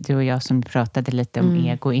sättet? Du och jag som pratade lite om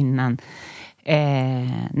ego innan.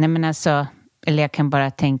 Nej men alltså, eller jag kan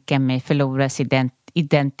bara tänka mig förlora sin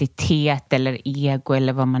identitet eller ego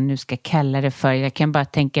eller vad man nu ska kalla det för. Jag kan bara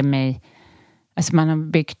tänka mig, alltså man har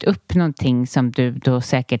byggt upp någonting som du då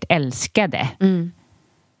säkert älskade.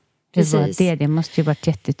 Precis. Det måste ju varit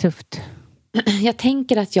jättetufft. Jag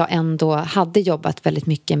tänker att jag ändå hade jobbat väldigt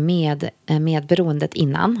mycket med medberoendet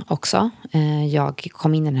innan också. Jag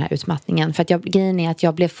kom in i den här utmattningen. För att grejen är att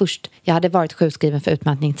jag hade varit sjukskriven för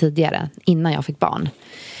utmattning tidigare, innan jag fick barn.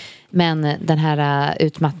 Men den här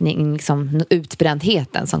utmattning, liksom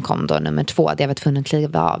utbrändheten som kom då, nummer 2, det jag var tvungen att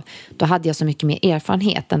kliva av. Då hade jag så mycket mer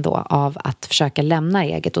erfarenhet ändå av att försöka lämna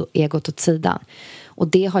egot åt sidan. Och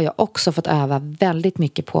det har jag också fått öva väldigt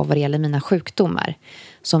mycket på vad det gäller mina sjukdomar.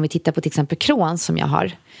 Så om vi tittar på till exempel Crohns som jag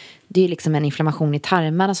har. Det är liksom en inflammation i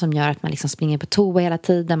tarmarna som gör att man liksom springer på toa hela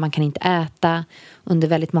tiden. Man kan inte äta. Under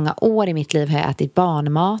väldigt många år i mitt liv har jag ätit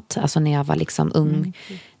barnmat. Alltså när jag var liksom ung.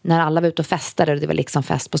 När alla var ute och festade och det var liksom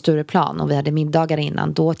fest på Stureplan. Och vi hade middagar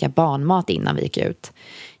innan. Då åt jag barnmat innan vi gick ut.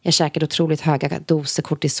 Jag käkade otroligt höga doser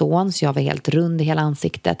kortison. Så jag var helt rund i hela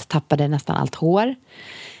ansiktet. Tappade nästan allt hår.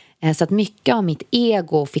 Så att mycket av mitt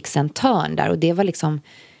ego fick sig en törn där. Och det var liksom...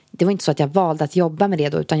 Det var inte så att jag valde att jobba med det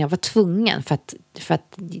då, utan jag var tvungen för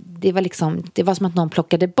att det var liksom, det var som att någon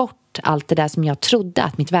plockade bort allt det där som jag trodde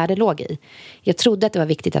att mitt värde låg i. Jag trodde att det var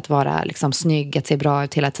viktigt att vara liksom snygg, att se bra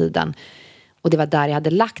ut hela tiden. Och det var där jag hade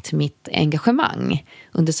lagt mitt engagemang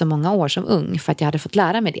under så många år som ung, för att jag hade fått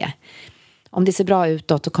lära mig det. Om det ser bra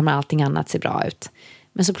utåt, så kommer allting annat se bra ut.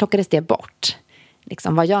 Men så plockades det bort.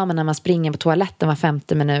 Liksom, vad gör man när man springer på toaletten var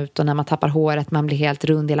 50 minut och när man tappar håret, man blir helt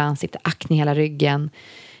rund i hela ansiktet, akne i hela ryggen,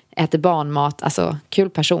 äter barnmat, alltså kul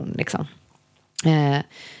person liksom.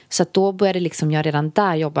 Så att då började liksom jag redan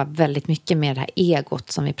där jobba väldigt mycket med det här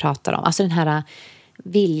egot som vi pratar om. Alltså den här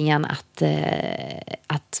viljan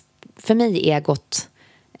att för mig är egot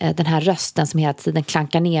den här rösten som hela tiden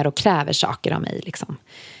klankar ner och kräver saker av mig liksom.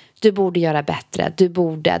 Du borde göra bättre,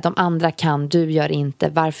 de andra kan, du gör inte,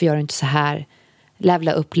 varför gör du inte så här?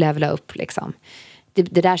 Levla upp liksom.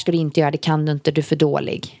 Det där ska du inte göra, det kan du inte, du är för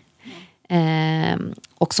dålig.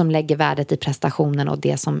 Och som lägger värdet i prestationen och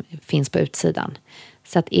det som finns på utsidan.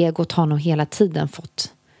 Så att egot har nog hela tiden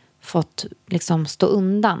fått liksom stå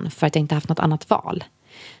undan för att jag inte haft något annat val.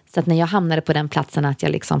 Så att när jag hamnade på den platsen att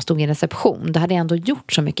jag liksom stod i reception, då hade jag ändå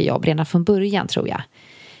gjort så mycket jobb redan från början, tror jag.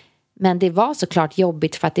 Men det var såklart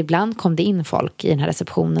jobbigt för att ibland kom det in folk i den här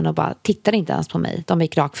receptionen och bara tittade inte ens på mig. De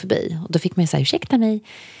gick rakt förbi. Och då fick man ju säga, ursäkta mig,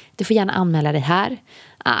 du får gärna anmäla dig här.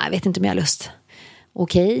 Jag vet inte om jag har lust.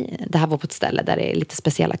 Okej, det här var på ett ställe där det är lite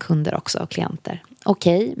speciella kunder också och klienter.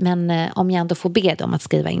 Okej, men om jag ändå får be dem att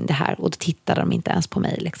skriva in det här, och då tittar de inte ens på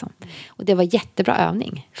mig liksom. Och det var jättebra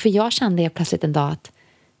övning. För jag kände plötsligt en dag att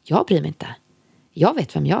jag bryr mig inte. Jag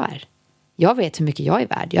vet vem jag är. Jag vet hur mycket jag är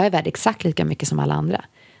värd. Jag är värd exakt lika mycket som alla andra.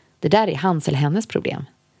 Det där är hans eller hennes problem.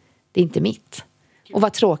 Det är inte mitt. Och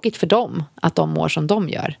vad tråkigt för dem att de mår som de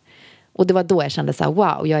gör. Och det var då jag kände så här,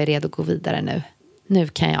 wow, jag är redo att gå vidare nu. Nu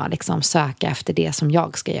kan jag liksom söka efter det som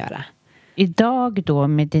jag ska göra. Idag då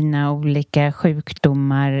med dina olika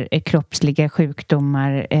sjukdomar, kroppsliga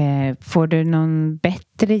sjukdomar, får du någon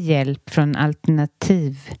bättre hjälp från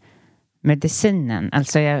alternativmedicinen?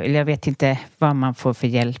 Alltså jag vet inte vad man får för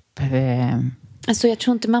hjälp. Alltså jag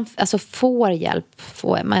tror inte man får hjälp.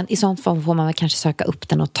 I sånt fall får man väl kanske söka upp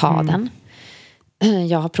den och ta den.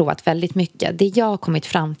 Jag har provat väldigt mycket. Det jag har kommit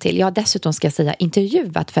fram till, jag har dessutom, ska jag säga,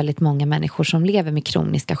 intervjuat väldigt många människor som lever med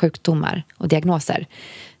kroniska sjukdomar och diagnoser.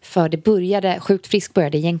 För Sjukt frisk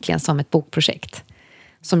började egentligen som ett bokprojekt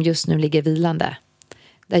som just nu ligger vilande.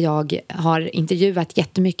 Där jag har intervjuat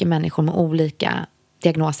jättemycket människor med olika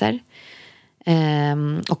diagnoser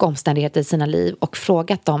och omständigheter i sina liv och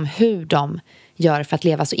frågat dem hur de gör för att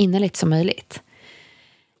leva så innerligt som möjligt.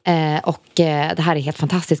 Det här är helt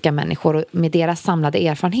fantastiska människor, och med deras samlade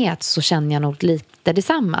erfarenhet så känner jag nog lite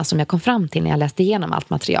detsamma som jag kom fram till när jag läste igenom allt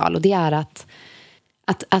material, och det är att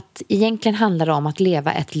egentligen handlar det om att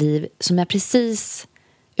leva ett liv som är precis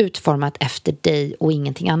utformat efter dig och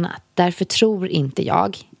ingenting annat. Därför tror inte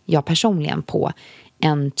jag personligen på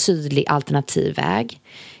en tydlig alternativ väg.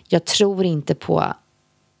 Jag tror inte på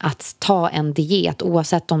att ta en diet,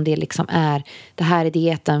 oavsett om det liksom är, det här är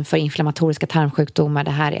dieten för inflammatoriska tarmsjukdomar,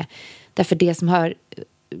 det här är. Därför det som har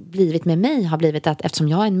blivit med mig har blivit att eftersom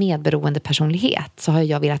jag är en medberoende personlighet så har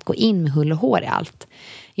jag velat gå in med hull och hår i allt.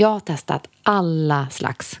 Jag har testat alla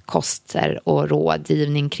slags koster och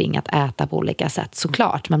rådgivning kring att äta på olika sätt.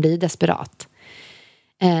 Såklart, man blir desperat.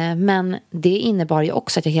 Men det innebar ju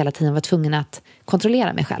också att jag hela tiden var tvungen att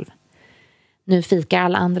kontrollera mig själv. Nu fikar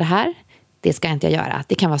alla andra här. Det ska jag inte göra.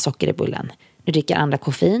 Det kan vara socker i bullen. Nu dricker andra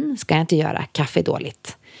koffein. Ska jag inte göra. Kaffe är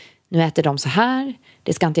dåligt. Nu äter de så här.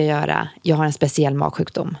 Det ska inte jag göra. Jag har en speciell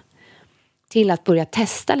magsjukdom. Till att börja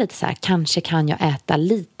testa lite så här. Kanske kan jag äta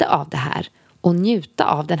lite av det här. Och njuta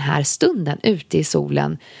av den här stunden ute i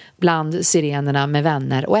solen. Bland sirenerna med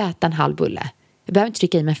vänner. Och äta en halv bulle. Jag behöver inte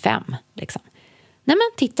trycka i mig 5. Liksom. Nej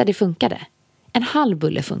men titta, det funkade. En halv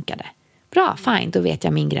bulle funkade. Bra, fine. Då vet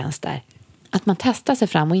jag min gräns där. Att man testar sig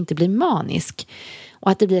fram och inte blir manisk.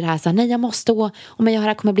 Och att det blir det här så här, nej jag måste gå. Om jag gör det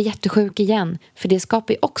här kommer jag bli jättesjuk igen. För det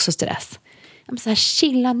skapar ju också stress. så här,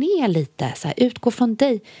 chilla ner lite, så här, utgå från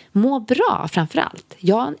dig, må bra framförallt.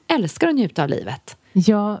 Jag älskar att njuta av livet.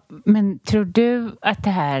 Ja, men tror du att det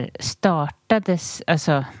här startades,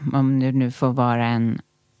 alltså om du nu får vara en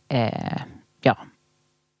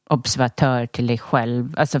observatör till dig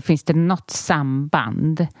själv, alltså finns det något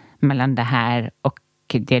samband mellan det här och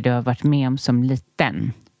det du har varit med om som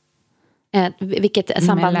liten? Vilket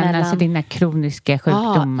samband mellan alltså dina kroniska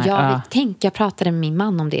sjukdomar? Jag pratade med min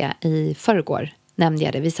man om det i förrgår, nämnde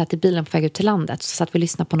jag det. Vi satt i bilen på väg ut till landet, så satt vi och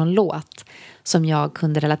lyssnade på någon låt som jag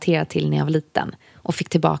kunde relatera till när jag var liten och fick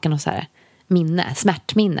tillbaka något så här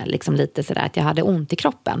smärtminne, liksom lite sådär att jag hade ont i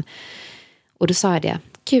kroppen. Och då sa jag det,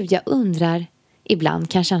 gud, jag undrar, ibland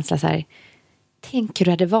kan känsla så här, tänk hur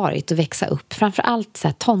det hade varit att växa upp, framförallt så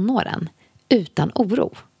här tonåren, utan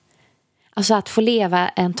oro. Alltså att få leva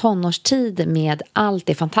en tonårstid med allt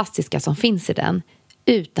det fantastiska som finns i den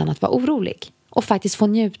utan att vara orolig. Och faktiskt få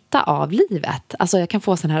njuta av livet. Alltså jag kan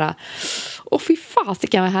få sån här, fy fan, det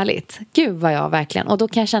kan vara härligt. Gud vad jag verkligen. Och då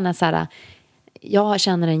kan jag känna så här, jag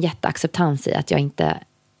känner en jätteacceptans i att jag inte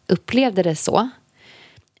upplevde det så.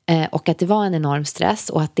 Och att det var en enorm stress.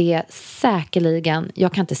 Och att det säkerligen,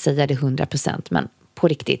 jag kan inte säga det 100%, men på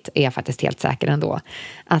riktigt är jag faktiskt helt säker ändå,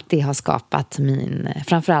 att det har skapat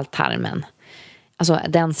framförallt tarmen. Alltså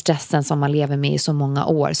den stressen som man lever med i så många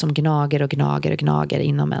år, som gnager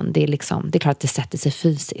inom en. Det är klart att det sätter sig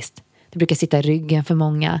fysiskt. Det brukar sitta i ryggen för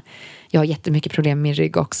många. Jag har jättemycket problem med min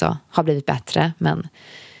rygg också. Har blivit bättre, men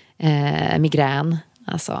migrän.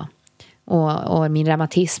 Alltså. Och min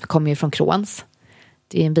reumatism kommer ju från Crohns.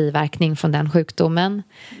 Det är en biverkning från den sjukdomen.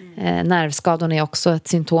 Nervskadorna är också ett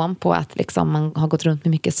symptom på att liksom man har gått runt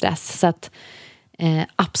med mycket stress. Så att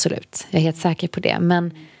absolut, jag är helt säker på det.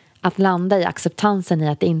 Men att landa i acceptansen i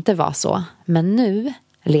att det inte var så. Men nu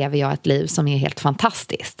lever jag ett liv som är helt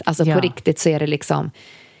fantastiskt. Alltså på riktigt så är det liksom,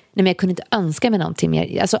 nej, men jag kunde inte önska mig någonting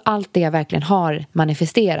mer. Alltså allt det jag verkligen har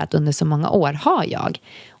manifesterat under så många år har jag.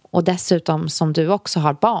 Och dessutom som du också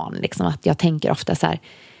har barn, liksom, att jag tänker ofta så här,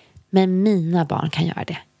 men mina barn kan göra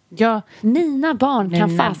det. Ja. Mina barn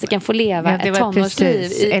kan fasiken få leva ett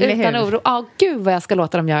tonårsliv utan oro. Gud vad jag ska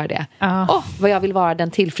låta dem göra det. Vad jag vill vara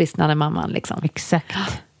den tillfrisknande mamman. Liksom.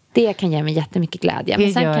 Exakt. Det kan ge mig jättemycket glädje.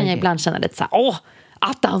 Men sen kan jag ibland känna lite så här,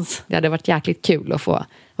 attans, det hade varit jäkligt kul att få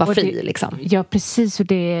vara fri. Liksom. Ja, precis. Och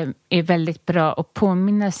det är väldigt bra att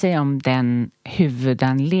påminna sig om den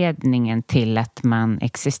huvudanledningen till att man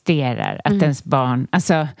existerar. Att ens barn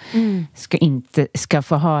ska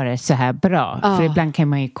få ha det så här bra. För ibland kan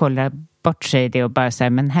man ju kolla bort sig det och bara säga,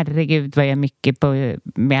 men herregud vad jag mycket på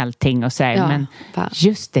med allting och så här. Men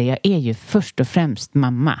just det, jag är ju först och främst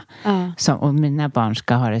mamma. Och mina barn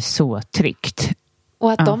ska ha det så tryggt.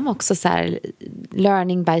 Och att de också så här,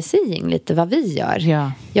 learning by seeing lite vad vi gör.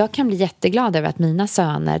 Ja. Jag kan bli jätteglad över att mina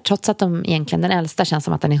söner, trots att de egentligen, den äldsta känns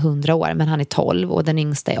som att han är 100 år, men han är 12 och den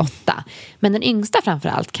yngsta är 8. Men den yngsta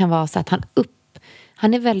framförallt kan vara så att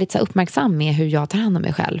han är väldigt så här, uppmärksam med hur jag tar hand om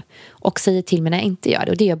mig själv. Och säger till mig när jag inte gör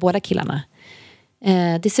det. Och det gör båda killarna.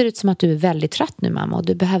 Det ser ut som att du är väldigt trött nu, mamma, och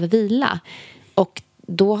du behöver vila. Och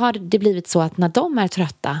då har det blivit så att när de är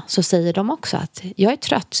trötta så säger de också att jag är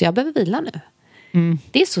trött så jag behöver vila nu.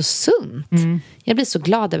 Det är så sunt. Jag blir så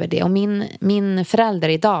glad över det. Och min förälder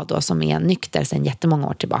idag då, som är nykter sedan jättemånga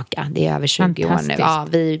år tillbaka, det är över 20 år nu. Ja,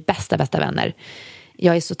 vi är bästa vänner.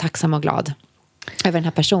 Jag är så tacksam och glad över den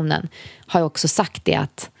här personen. Har också sagt det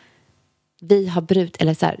att vi har brutit,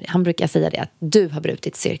 eller så här, han brukar säga det, att du har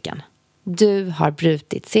brutit cirkeln. Du har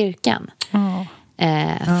brutit cirkeln.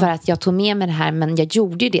 För att jag tog med mig det här, men jag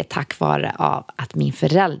gjorde ju det tack vare av att min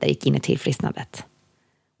förälder gick in i tillfrisknandet.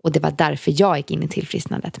 Och det var därför jag gick in i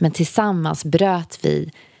tillfrisknandet. Men tillsammans bröt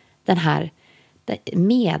vi den här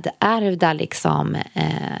medärvda liksom,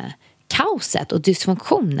 kaoset och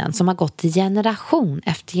dysfunktionen som har gått generation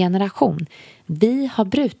efter generation. Vi har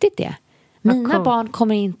brutit det. Mina barn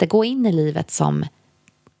kommer inte gå in i livet som,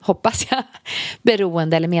 hoppas jag,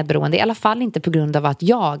 beroende eller medberoende. I alla fall inte på grund av att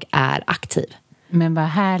jag är aktiv. Men vad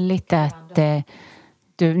härligt att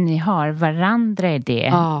ni har varandra i det.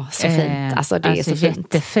 Ja, så fint. Alltså det är så fint.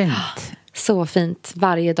 Jättefint. Så fint.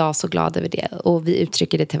 Varje dag så glad över det. Och vi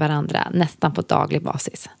uttrycker det till varandra nästan på daglig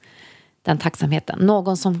basis. Den tacksamheten.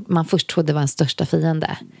 Någon som man först trodde var en största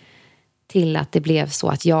fiende. Till att det blev så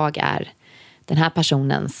att jag är den här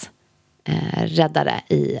personens räddare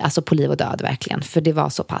alltså på liv och död verkligen. För det var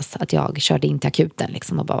så pass att jag körde in till akuten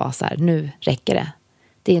liksom, och bara var så här, nu räcker det.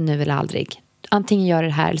 Det är nu eller aldrig. Antingen gör det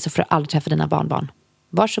här eller så får du aldrig träffa dina barnbarn.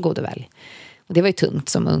 Varsågod och välj. Och det var ju tungt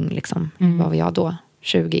som ung liksom. Vad var jag då?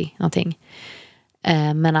 20 någonting.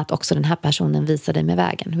 Men att också den här personen visade mig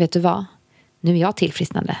vägen. Vet du vad? Nu är jag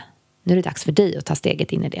tillfrisknande. Nu är det dags för dig att ta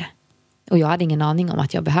steget in i det. Och jag hade ingen aning om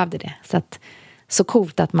att jag behövde det. Så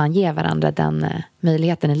coolt att man ger varandra den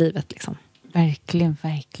möjligheten i livet liksom. Verkligen,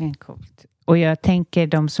 verkligen coolt. Och jag tänker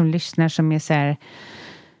de som lyssnar som är så här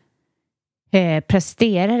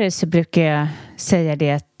presterare, så brukar jag säga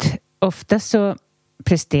det att ofta så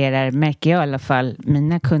märker jag i alla fall,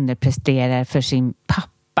 mina kunder presterar för sin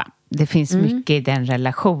pappa. Det finns mycket i den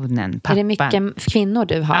relationen. Pappa. Är det mycket kvinnor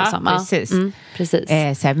du har? Ja, precis. Precis.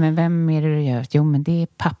 Så här, men vem är det du gör? Jo, men det är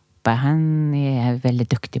pappa. Han är väldigt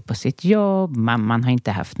duktig på sitt jobb. Mamman har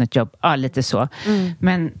inte haft något jobb. Ja, lite så.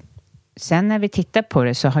 Men sen när vi tittar på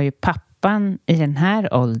det så har ju pappan i den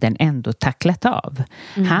här åldern ändå tacklat av.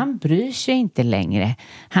 Han bryr sig inte längre.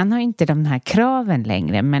 Han har inte de här kraven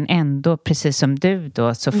längre, men ändå, precis som du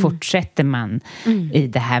då, så fortsätter man i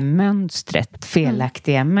det här mönstret,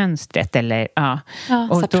 felaktiga mönstret, eller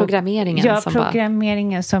och så programmeringen. Ja,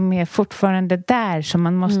 programmeringen som är fortfarande där, som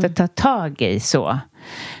man måste ta tag i så.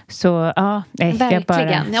 Så jag bara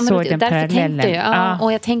såg den parallellen.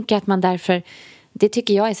 Och jag tänker att man därför, det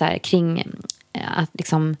tycker jag är så här kring att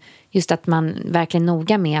liksom, just att man verkligen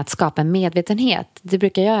noga med att skapa en medvetenhet. Det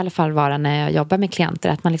brukar jag i alla fall vara när jag jobbar med klienter,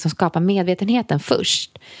 att man liksom skapar medvetenheten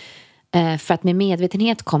först. För att med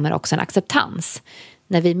medvetenhet kommer också en acceptans.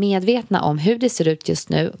 När vi är medvetna om hur det ser ut just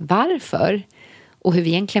nu, varför och hur vi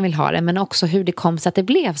egentligen vill ha det, men också hur det kom så att det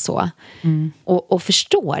blev så. Och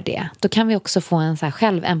förstår det, då kan vi också få en så här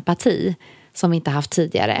självempati som vi inte haft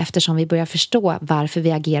tidigare, eftersom vi börjar förstå varför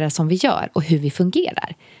vi agerar som vi gör och hur vi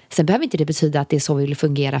fungerar. Sen behöver inte det betyda att det är så vi vill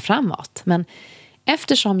fungera framåt. Men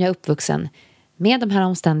eftersom jag är uppvuxen med de här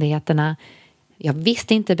omständigheterna, jag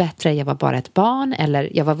visste inte bättre, jag var bara ett barn,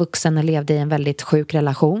 eller jag var vuxen och levde i en väldigt sjuk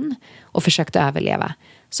relation och försökte överleva,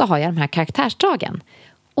 så har jag de här karaktärsdragen.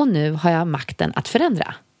 Och nu har jag makten att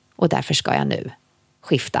förändra. Och därför ska jag nu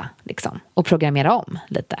skifta liksom, och programmera om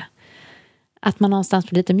lite. Att man någonstans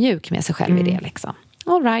blir lite mjuk med sig själv i det liksom.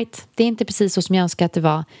 All right, det är inte precis så som jag önskar att det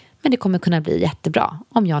var, men det kommer kunna bli jättebra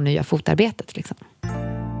om jag nu gör fotarbetet liksom.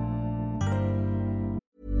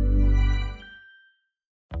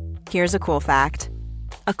 Here's a cool fact.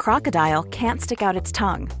 A crocodile can't stick out its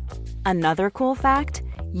tongue. Another cool fact,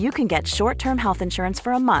 you can get short-term health insurance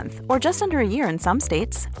for a month or just under a year in some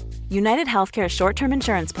states. United Healthcare short-term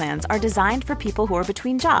insurance plans are designed for people who are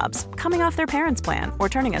between jobs, coming off their parents' plan, or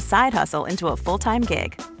turning a side hustle into a full-time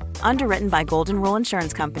gig. Underwritten by Golden Rule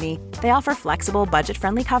Insurance Company, they offer flexible,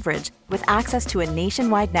 budget-friendly coverage with access to a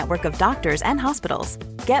nationwide network of doctors and hospitals.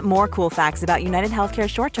 Get more cool facts about United Healthcare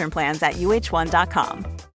short-term plans at uh1.com.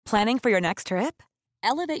 Planning for your next trip?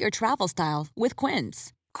 Elevate your travel style with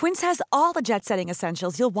Quince. Quince has all the jet-setting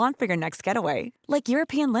essentials you'll want for your next getaway, like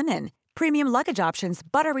European linen, premium luggage options,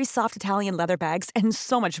 buttery soft Italian leather bags, and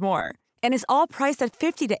so much more. And is all priced at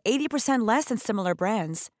 50 to 80% less than similar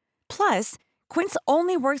brands. Plus, Quince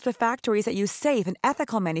only works with factories that use safe and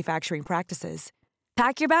ethical manufacturing practices.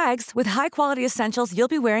 Pack your bags with high-quality essentials you'll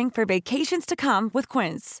be wearing for vacations to come with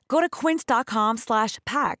Quince. Go to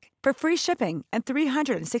quince.com/pack for free shipping and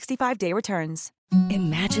 365-day returns.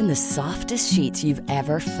 Imagine the softest sheets you've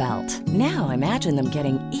ever felt. Now imagine them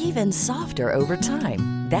getting even softer over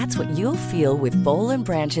time. That's what you'll feel with Boll &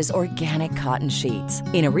 Branch's organic cotton sheets.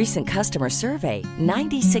 In a recent customer survey,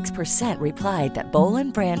 96% replied that Boll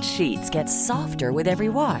 & Branch sheets get softer with every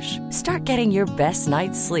wash. Start getting your best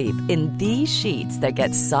night's sleep in these sheets that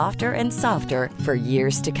get softer and softer for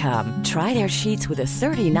years to come. Try their sheets with a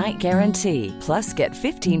 30-night guarantee. Plus, get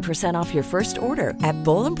 15% off your first order at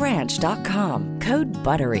bollandbranch.com. Code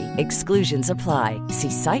BUTTERY. Exclusions apply. See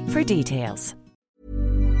site for details.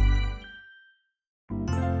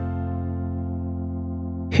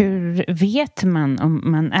 Hur vet man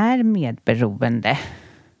om man är medberoende?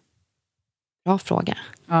 Bra fråga.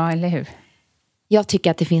 Ja, eller hur? Jag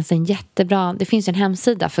tycker att det finns det finns en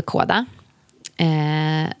hemsida för KODA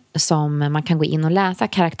som man kan gå in och läsa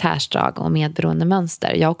karaktärsdrag och medberoende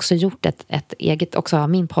mönster. Jag har också gjort ett eget, också av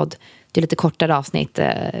min podd, det är lite kortare avsnitt,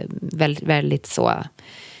 väldigt, väldigt så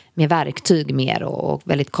med verktyg mer och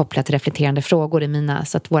väldigt kopplat till reflekterande frågor i mina,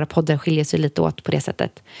 så att våra poddar skiljer sig lite åt på det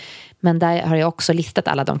sättet. Men där har jag också listat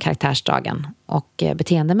alla de karaktärsdragen och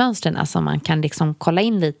beteendemönstren som man kan liksom kolla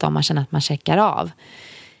in lite om man känner att man checkar av.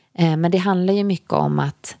 Men det handlar ju mycket om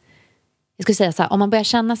att, jag skulle säga så här, om man börjar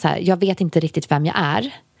känna så här, jag vet inte riktigt vem jag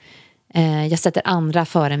är. Jag sätter andra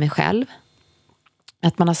före mig själv.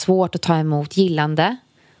 Att man har svårt att ta emot gillande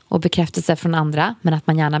och bekräftelse från andra, men att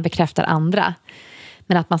man gärna bekräftar andra.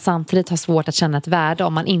 Men att man samtidigt har svårt att känna ett värde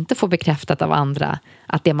om man inte får bekräftat av andra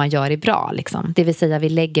att det man gör är bra. Liksom. Det vill säga vi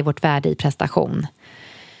lägger vårt värde i prestation.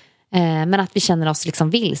 Men att vi känner oss liksom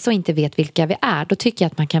vilse och inte vet vilka vi är. Då tycker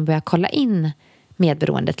jag att man kan börja kolla in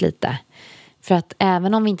medberoendet lite. För att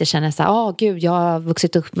även om vi inte känner så här, gud, jag har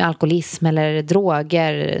vuxit upp med alkoholism eller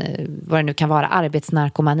droger, vad det nu kan vara,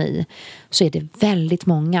 arbetsnarkomani, så är det väldigt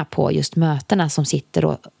många på just mötena som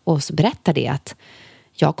sitter och berättar det, att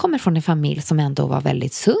jag kommer från en familj som ändå var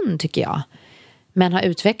väldigt sund, tycker jag. Men har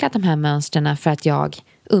utvecklat de här mönstren för att jag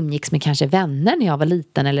umgicks med kanske vänner när jag var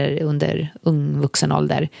liten eller under ung vuxen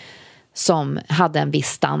ålder, som hade en viss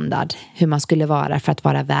standard hur man skulle vara för att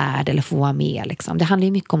vara värd eller få vara med. Liksom. Det handlar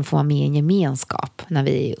ju mycket om att få vara med i en gemenskap när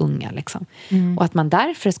vi är unga. Liksom. Och att man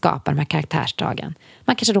därför skapar de här karaktärsdragen.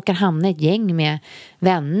 Man kanske råkar hamna i ett gäng med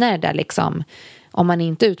vänner där liksom, om man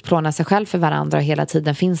inte utplånar sig själv för varandra och hela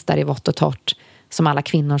tiden finns där i vått och torrt, som alla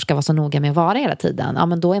kvinnor ska vara så noga med att vara hela tiden, ja,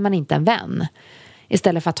 men då är man inte en vän.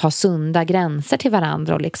 Istället för att ha sunda gränser till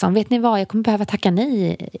varandra och liksom, vet ni vad, jag kommer behöva tacka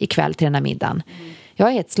nej ikväll till den här middagen. Jag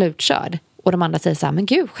är helt slutkörd. Och de andra säger så här, men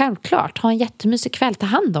gud, självklart, ha en jättemysig kväll, ta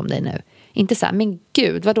hand om dig nu. Inte så här, men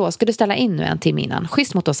gud, vadå, ska du ställa in nu en timme innan?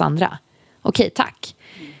 Schysst mot oss andra. Okej, tack.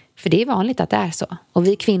 För det är vanligt att det är så. Och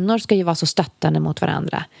vi kvinnor ska ju vara så stöttande mot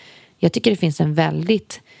varandra. Jag tycker det finns en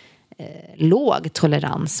väldigt låg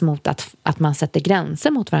tolerans mot att man sätter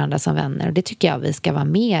gränser mot varandra som vänner. Och det tycker jag vi ska vara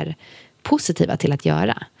mer positiva till att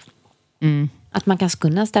göra. Att man kan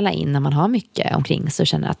kunna ställa in när man har mycket omkring sig och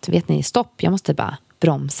känner att, vet ni, stopp, jag måste bara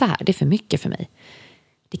bromsa här, det är för mycket för mig.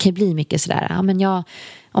 Det kan bli mycket sådär, ja, men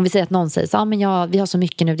om vi säger att någon säger så, ja, men vi har så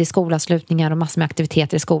mycket nu, det är skolavslutningar och massor med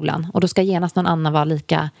aktiviteter i skolan, och då ska genast någon annan ha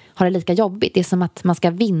det lika jobbigt. Det är som att man ska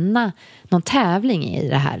vinna någon tävling i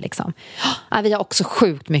det här liksom. Ja, vi har också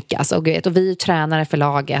sjukt mycket alltså, och vi är tränare för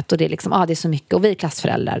laget och det är liksom, det är så mycket, och vi är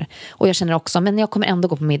klassföräldrar, och jag känner också, men jag kommer ändå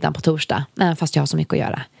gå på middagen på torsdag, fast jag har så mycket att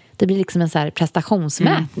göra. Det blir liksom en så här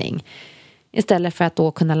prestationsmätning. Istället för att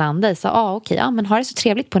då kunna landa i så, okej, men har det så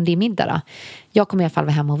trevligt på en din middag då. Jag kommer i alla fall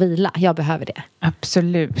vara hemma och vila. Jag behöver det.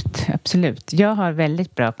 Absolut, absolut. Jag har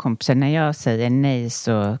väldigt bra kompisar. När jag säger nej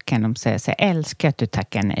så kan de säga så här, älskar att du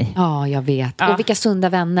tackar nej. Ja, jag vet. Ja. Och vilka sunda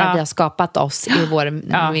vänner vi har skapat oss i vår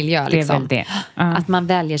miljö. Liksom. Det är väl det. Att man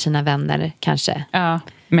väljer sina vänner kanske. Ja,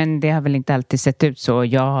 men det har väl inte alltid sett ut så.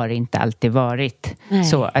 Jag har inte alltid varit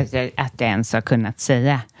så att jag ens har kunnat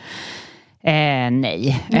säga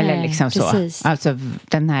nej, eller liksom precis. Så. Alltså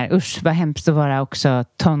den här, usch vad hemskt att vara också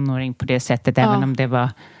tonåring på det sättet, även om det var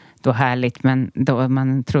då härligt, men då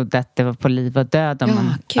man trodde att det var på liv och död.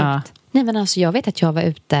 Nej, men alltså jag vet att jag var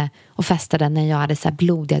ute och festade när jag hade så här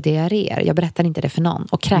blodiga diarréer. Jag berättade inte det för någon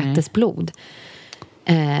och kräktes blod.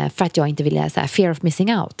 För att jag inte ville så här, fear of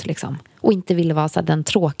missing out liksom. Och inte ville vara så här, den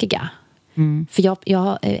tråkiga. För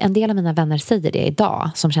jag, en del av mina vänner säger det idag,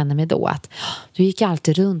 som känner mig då, att du gick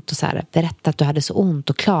alltid runt och så här, berättade att du hade så ont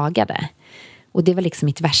och klagade. Och det var liksom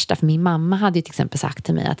mitt värsta, för min mamma hade ju till exempel sagt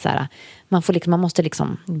till mig att så här, man måste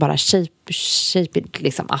liksom bara shape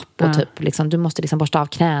liksom up och typ liksom, du måste liksom borsta av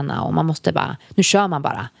knäna och man måste bara, nu kör man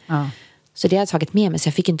bara. Så det har jag tagit med mig, så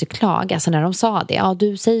jag fick inte klaga. Så när de sa det,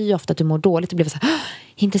 du säger ju ofta att du mår dåligt, och blev så här,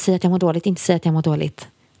 inte säga att jag mår dåligt,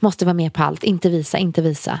 måste vara med på allt, inte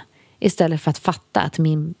visa. Istället för att fatta att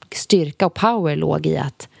min styrka och power låg i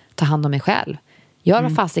att ta hand om mig själv. Gör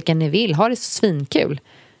vad fasiken ni vill. Ha det så svinkul.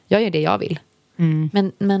 Jag gör det jag vill.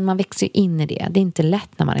 Men man växer ju in i det. Det är inte lätt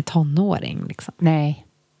när man är tonåring. Liksom. Nej.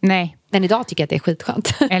 Men idag tycker jag att det är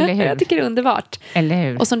skitskönt. Eller hur? Jag tycker det är underbart. Eller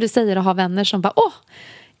hur? Och som du säger, att ha vänner som bara,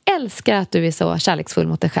 älskar att du är så kärleksfull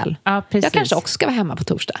mot dig själv. Ja, precis. Jag kanske också ska vara hemma på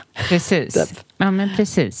torsdag. Precis. Ja, men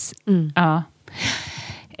precis. Ja.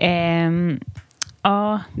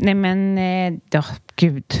 Nej men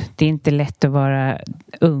gud, det är inte lätt att vara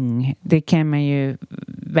ung. Det kan man ju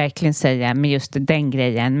verkligen säga med just den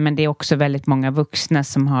grejen. Men det är också väldigt många vuxna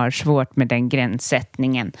som har svårt med den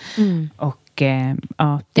gränssättningen. Och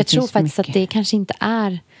jag tror faktiskt mycket. Att det kanske inte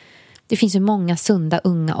är... Det finns ju många sunda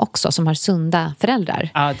unga också som har sunda föräldrar.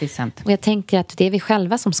 Ja, det är sant. Och jag tänker att det är vi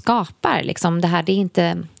själva som skapar liksom det här. Det är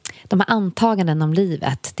inte de här antaganden om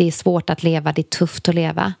livet. Det är svårt att leva, det är tufft att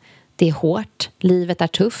leva. Det är hårt, livet är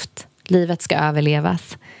tufft, livet ska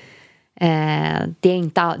överlevas. Det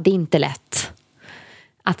är inte lätt.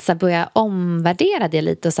 Att så börja omvärdera det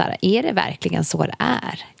lite och så här, är det verkligen så det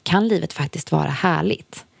är? Kan livet faktiskt vara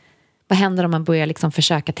härligt? Vad händer om man börjar liksom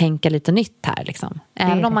försöka tänka lite nytt här? Liksom?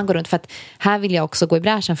 Även om man går runt, för att här vill jag också gå i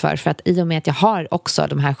bräschen för att i och med att jag har också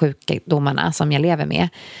de här sjukdomarna som jag lever med,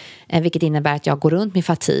 vilket innebär att jag går runt med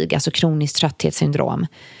fatig, alltså kroniskt trötthetssyndrom.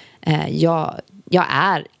 Jag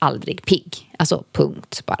är aldrig pigg. Alltså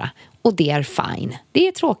punkt bara. Och det är fine. Det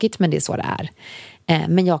är tråkigt, men det är så det är.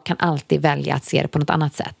 Men jag kan alltid välja att se det på något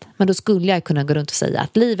annat sätt. Men då skulle jag kunna gå runt och säga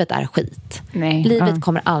att livet är skit. Nej, livet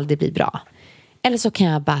kommer aldrig bli bra. Eller så kan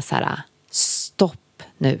jag bara säga stopp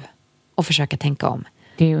nu och försöka tänka om.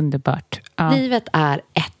 Det är underbart. Ja. Livet är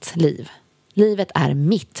ett liv. Livet är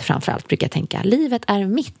mitt, framförallt brukar jag tänka. Livet är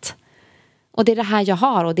mitt. Och det är det här jag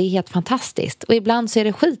har och det är helt fantastiskt. Och ibland så är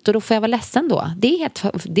det skit och då får jag vara ledsen då. Det är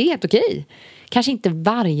helt okej. Kanske inte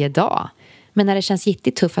varje dag. Men när det känns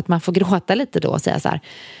jättetufft att man får gråta lite då och säga så här: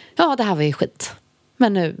 ja, det här var ju skit.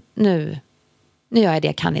 Men nu gör jag det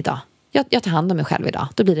jag kan idag. Jag tar hand om mig själv idag.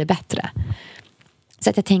 Då blir det bättre. Så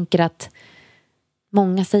att jag tänker att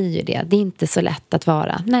många säger ju det. Det är inte så lätt att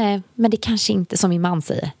vara. Nej, men det kanske inte, som min man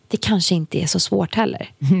säger, det kanske inte är så svårt heller.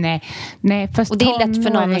 Nej, fast och det är lätt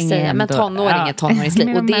för någon att säga, men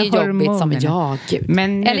tonåringsliv. Och det är jobbigt som, gud.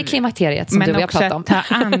 Men, eller klimakteriet som du och jag pratar om. Men också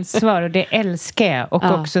ta ansvar, och det älskar jag.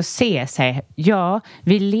 Och också se sig,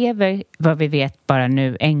 vi lever vad vi vet bara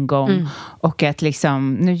nu en gång. Och att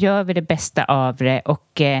liksom, nu gör vi det bästa av det.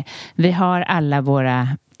 Och vi har alla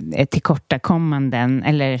våra tillkortakommanden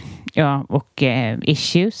och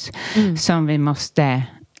issues som vi måste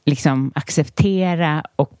liksom acceptera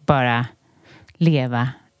och bara leva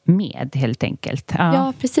med, helt enkelt.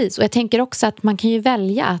 Ja, precis. Och jag tänker också att man kan ju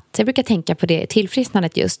välja att, jag brukar tänka på det,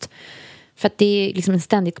 tillfrisknandet just. För att det är liksom en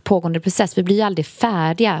ständigt pågående process. Vi blir ju aldrig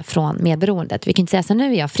färdiga från medberoendet. Vi kan inte säga så,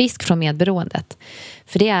 nu är jag frisk från medberoendet.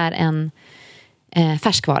 För det är en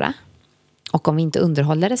färskvara. Och om vi inte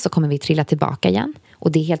underhåller det så kommer vi trilla tillbaka igen.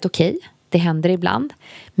 Och det är helt okej. Det händer ibland.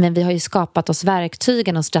 Men vi har ju skapat oss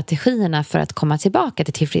verktygen och strategierna för att komma tillbaka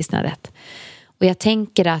till tillfrisknandet. Och jag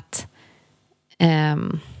tänker att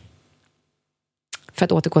för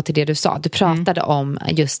att återgå till det du sa. Du pratade om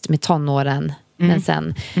just med tonåren.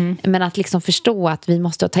 Men att liksom förstå att vi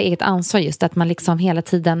måste ta eget ansvar, just att man liksom hela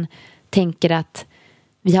tiden tänker att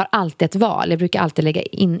vi har alltid ett val. Jag brukar alltid lägga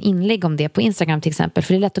in inlägg om det på Instagram till exempel.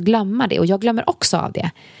 För det är lätt att glömma det. Och jag glömmer också av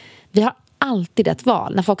det. Vi har alltid ett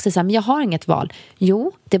val. När folk säger så här, men jag har inget val.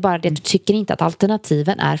 Jo, det är bara det att du tycker inte att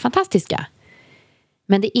alternativen är fantastiska.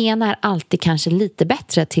 Men det ena är alltid kanske lite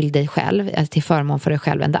bättre till dig själv, till förmån för dig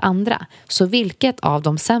själv, än det andra. Så vilket av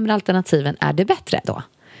de sämre alternativen är det bättre då?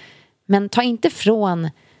 Men ta inte från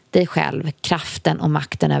dig själv kraften och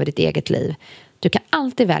makten över ditt eget liv. Du kan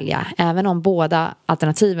alltid välja, även om båda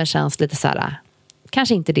alternativen känns lite så här,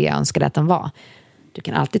 kanske inte det jag önskade att de var. Du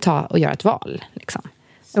kan alltid ta och göra ett val. Liksom.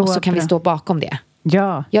 Och så kan vi stå bakom det.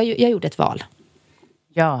 Ja. Jag gjorde ett val.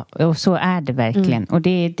 Ja, och så är det verkligen. Och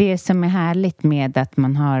det är det som är härligt med att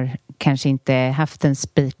man har kanske inte haft en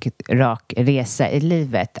spikrak resa i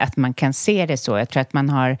livet. Att man kan se det så. Jag tror att man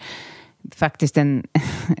har faktiskt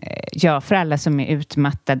för alla som är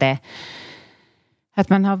utmattade, att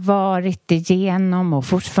man har varit igenom och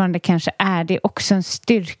fortfarande kanske är det också en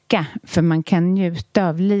styrka. För man kan njuta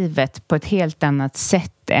av livet på ett helt annat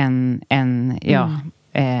sätt än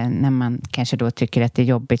när man kanske då tycker att det är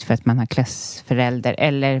jobbigt för att man har klassförälder.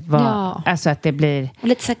 Eller alltså att det blir... Och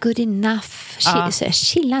lite så här good enough.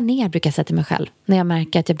 Chilla ner, brukar jag säga till mig själv. När jag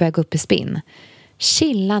märker att jag börjar gå upp i spinn.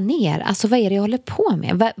 Chilla ner. Alltså vad är det jag håller på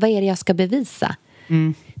med? Vad är det jag ska bevisa?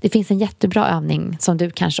 Det finns en jättebra övning som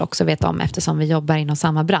du kanske också vet om eftersom vi jobbar inom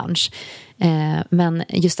samma bransch. Men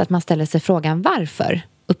just att man ställer sig frågan varför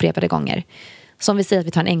upprepade gånger. Som vi säger att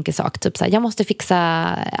vi tar en enkel sak. Typ så här, jag måste fixa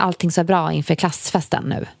allting så bra inför klassfesten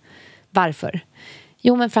nu. Varför?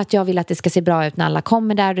 Jo, men för att jag vill att det ska se bra ut när alla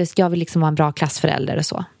kommer där. Jag vill liksom vara en bra klassförälder och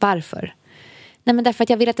så. Varför? Nej, men därför att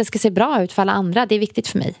jag vill att det ska se bra ut för alla andra. Det är viktigt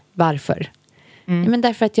för mig. Varför? Ja, men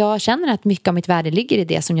därför att jag känner att mycket av mitt värde ligger i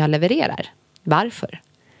det som jag levererar. Varför?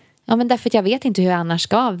 Ja, men därför att jag vet inte hur jag annars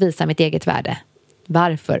ska visa mitt eget värde.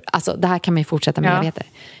 Varför? Alltså, det här kan man ju fortsätta med. Ja.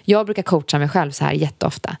 Jag brukar coacha mig själv så här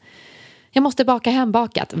jätteofta. Jag måste baka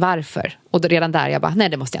hembakat. Varför? Och då redan där jag bara, nej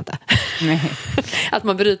det måste jag inte. Nej. Att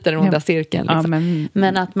man bryter den onda cirkeln. Liksom. Ja,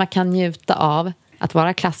 men att man kan njuta av att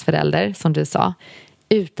vara klassförälder, som du sa,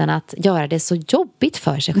 utan att göra det så jobbigt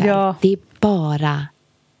för sig själv. Ja. Det är bara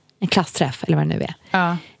en klassträff, eller vad det nu är.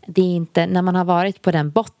 Ja. Det är inte, när man har varit på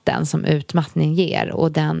den botten som utmattning ger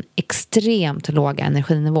och den extremt låga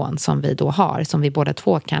energinivån som vi då har, som vi båda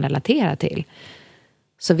två kan relatera till,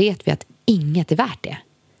 så vet vi att inget är värt det.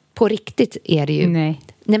 På riktigt är det ju... Nej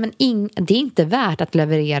men det är inte värt att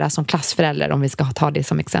leverera som klassförälder, om vi ska ta det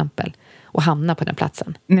som exempel, och hamna på den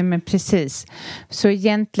platsen. Nej, men precis. Så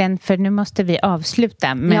egentligen, för nu måste vi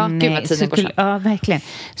avsluta. Men ja, gud vad tiden går snabbt. Ja, verkligen.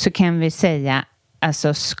 Så kan vi säga,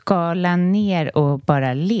 alltså skala ner och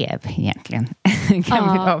bara lev egentligen.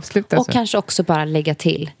 Kan vi avsluta så. Och kanske också bara lägga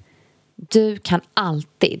till. Du kan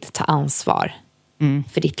alltid ta ansvar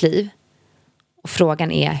för ditt liv. Och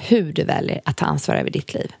frågan är hur du väljer att ta ansvar över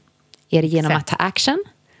ditt liv. Är det genom att ta action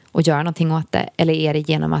och göra någonting åt det? Eller är det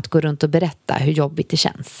genom att gå runt och berätta hur jobbigt det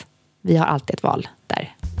känns? Vi har alltid ett val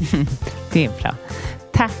där. Det är bra.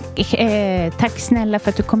 Tack snälla för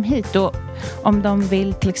att du kom hit. Och om de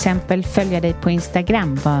vill till exempel följa dig på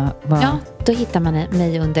Instagram, Ja, då hittar man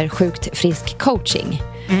mig under Sjukt frisk coaching.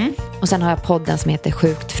 Och sen har jag podden som heter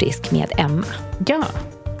Sjukt frisk med Emma. Ja,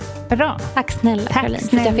 bra. Tack snälla Caroline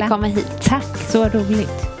för att jag fick komma hit. Tack, så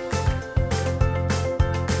roligt.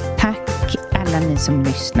 Tack alla ni som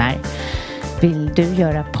lyssnar. Vill du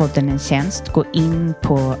göra podden en tjänst, gå in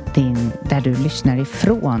på där du lyssnar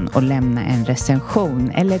ifrån och lämna en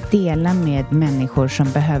recension eller dela med människor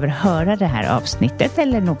som behöver höra det här avsnittet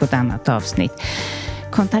eller något annat avsnitt.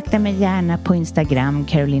 Kontakta mig gärna på Instagram,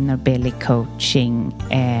 Caroline Norbeli Coaching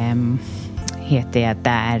heter jag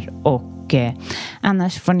där, och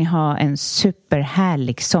annars får ni ha en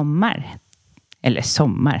superhärlig sommar. Eller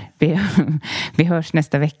sommar, vi hörs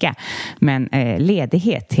nästa vecka. Men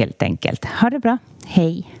ledighet helt enkelt. Ha det bra,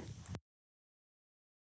 hej!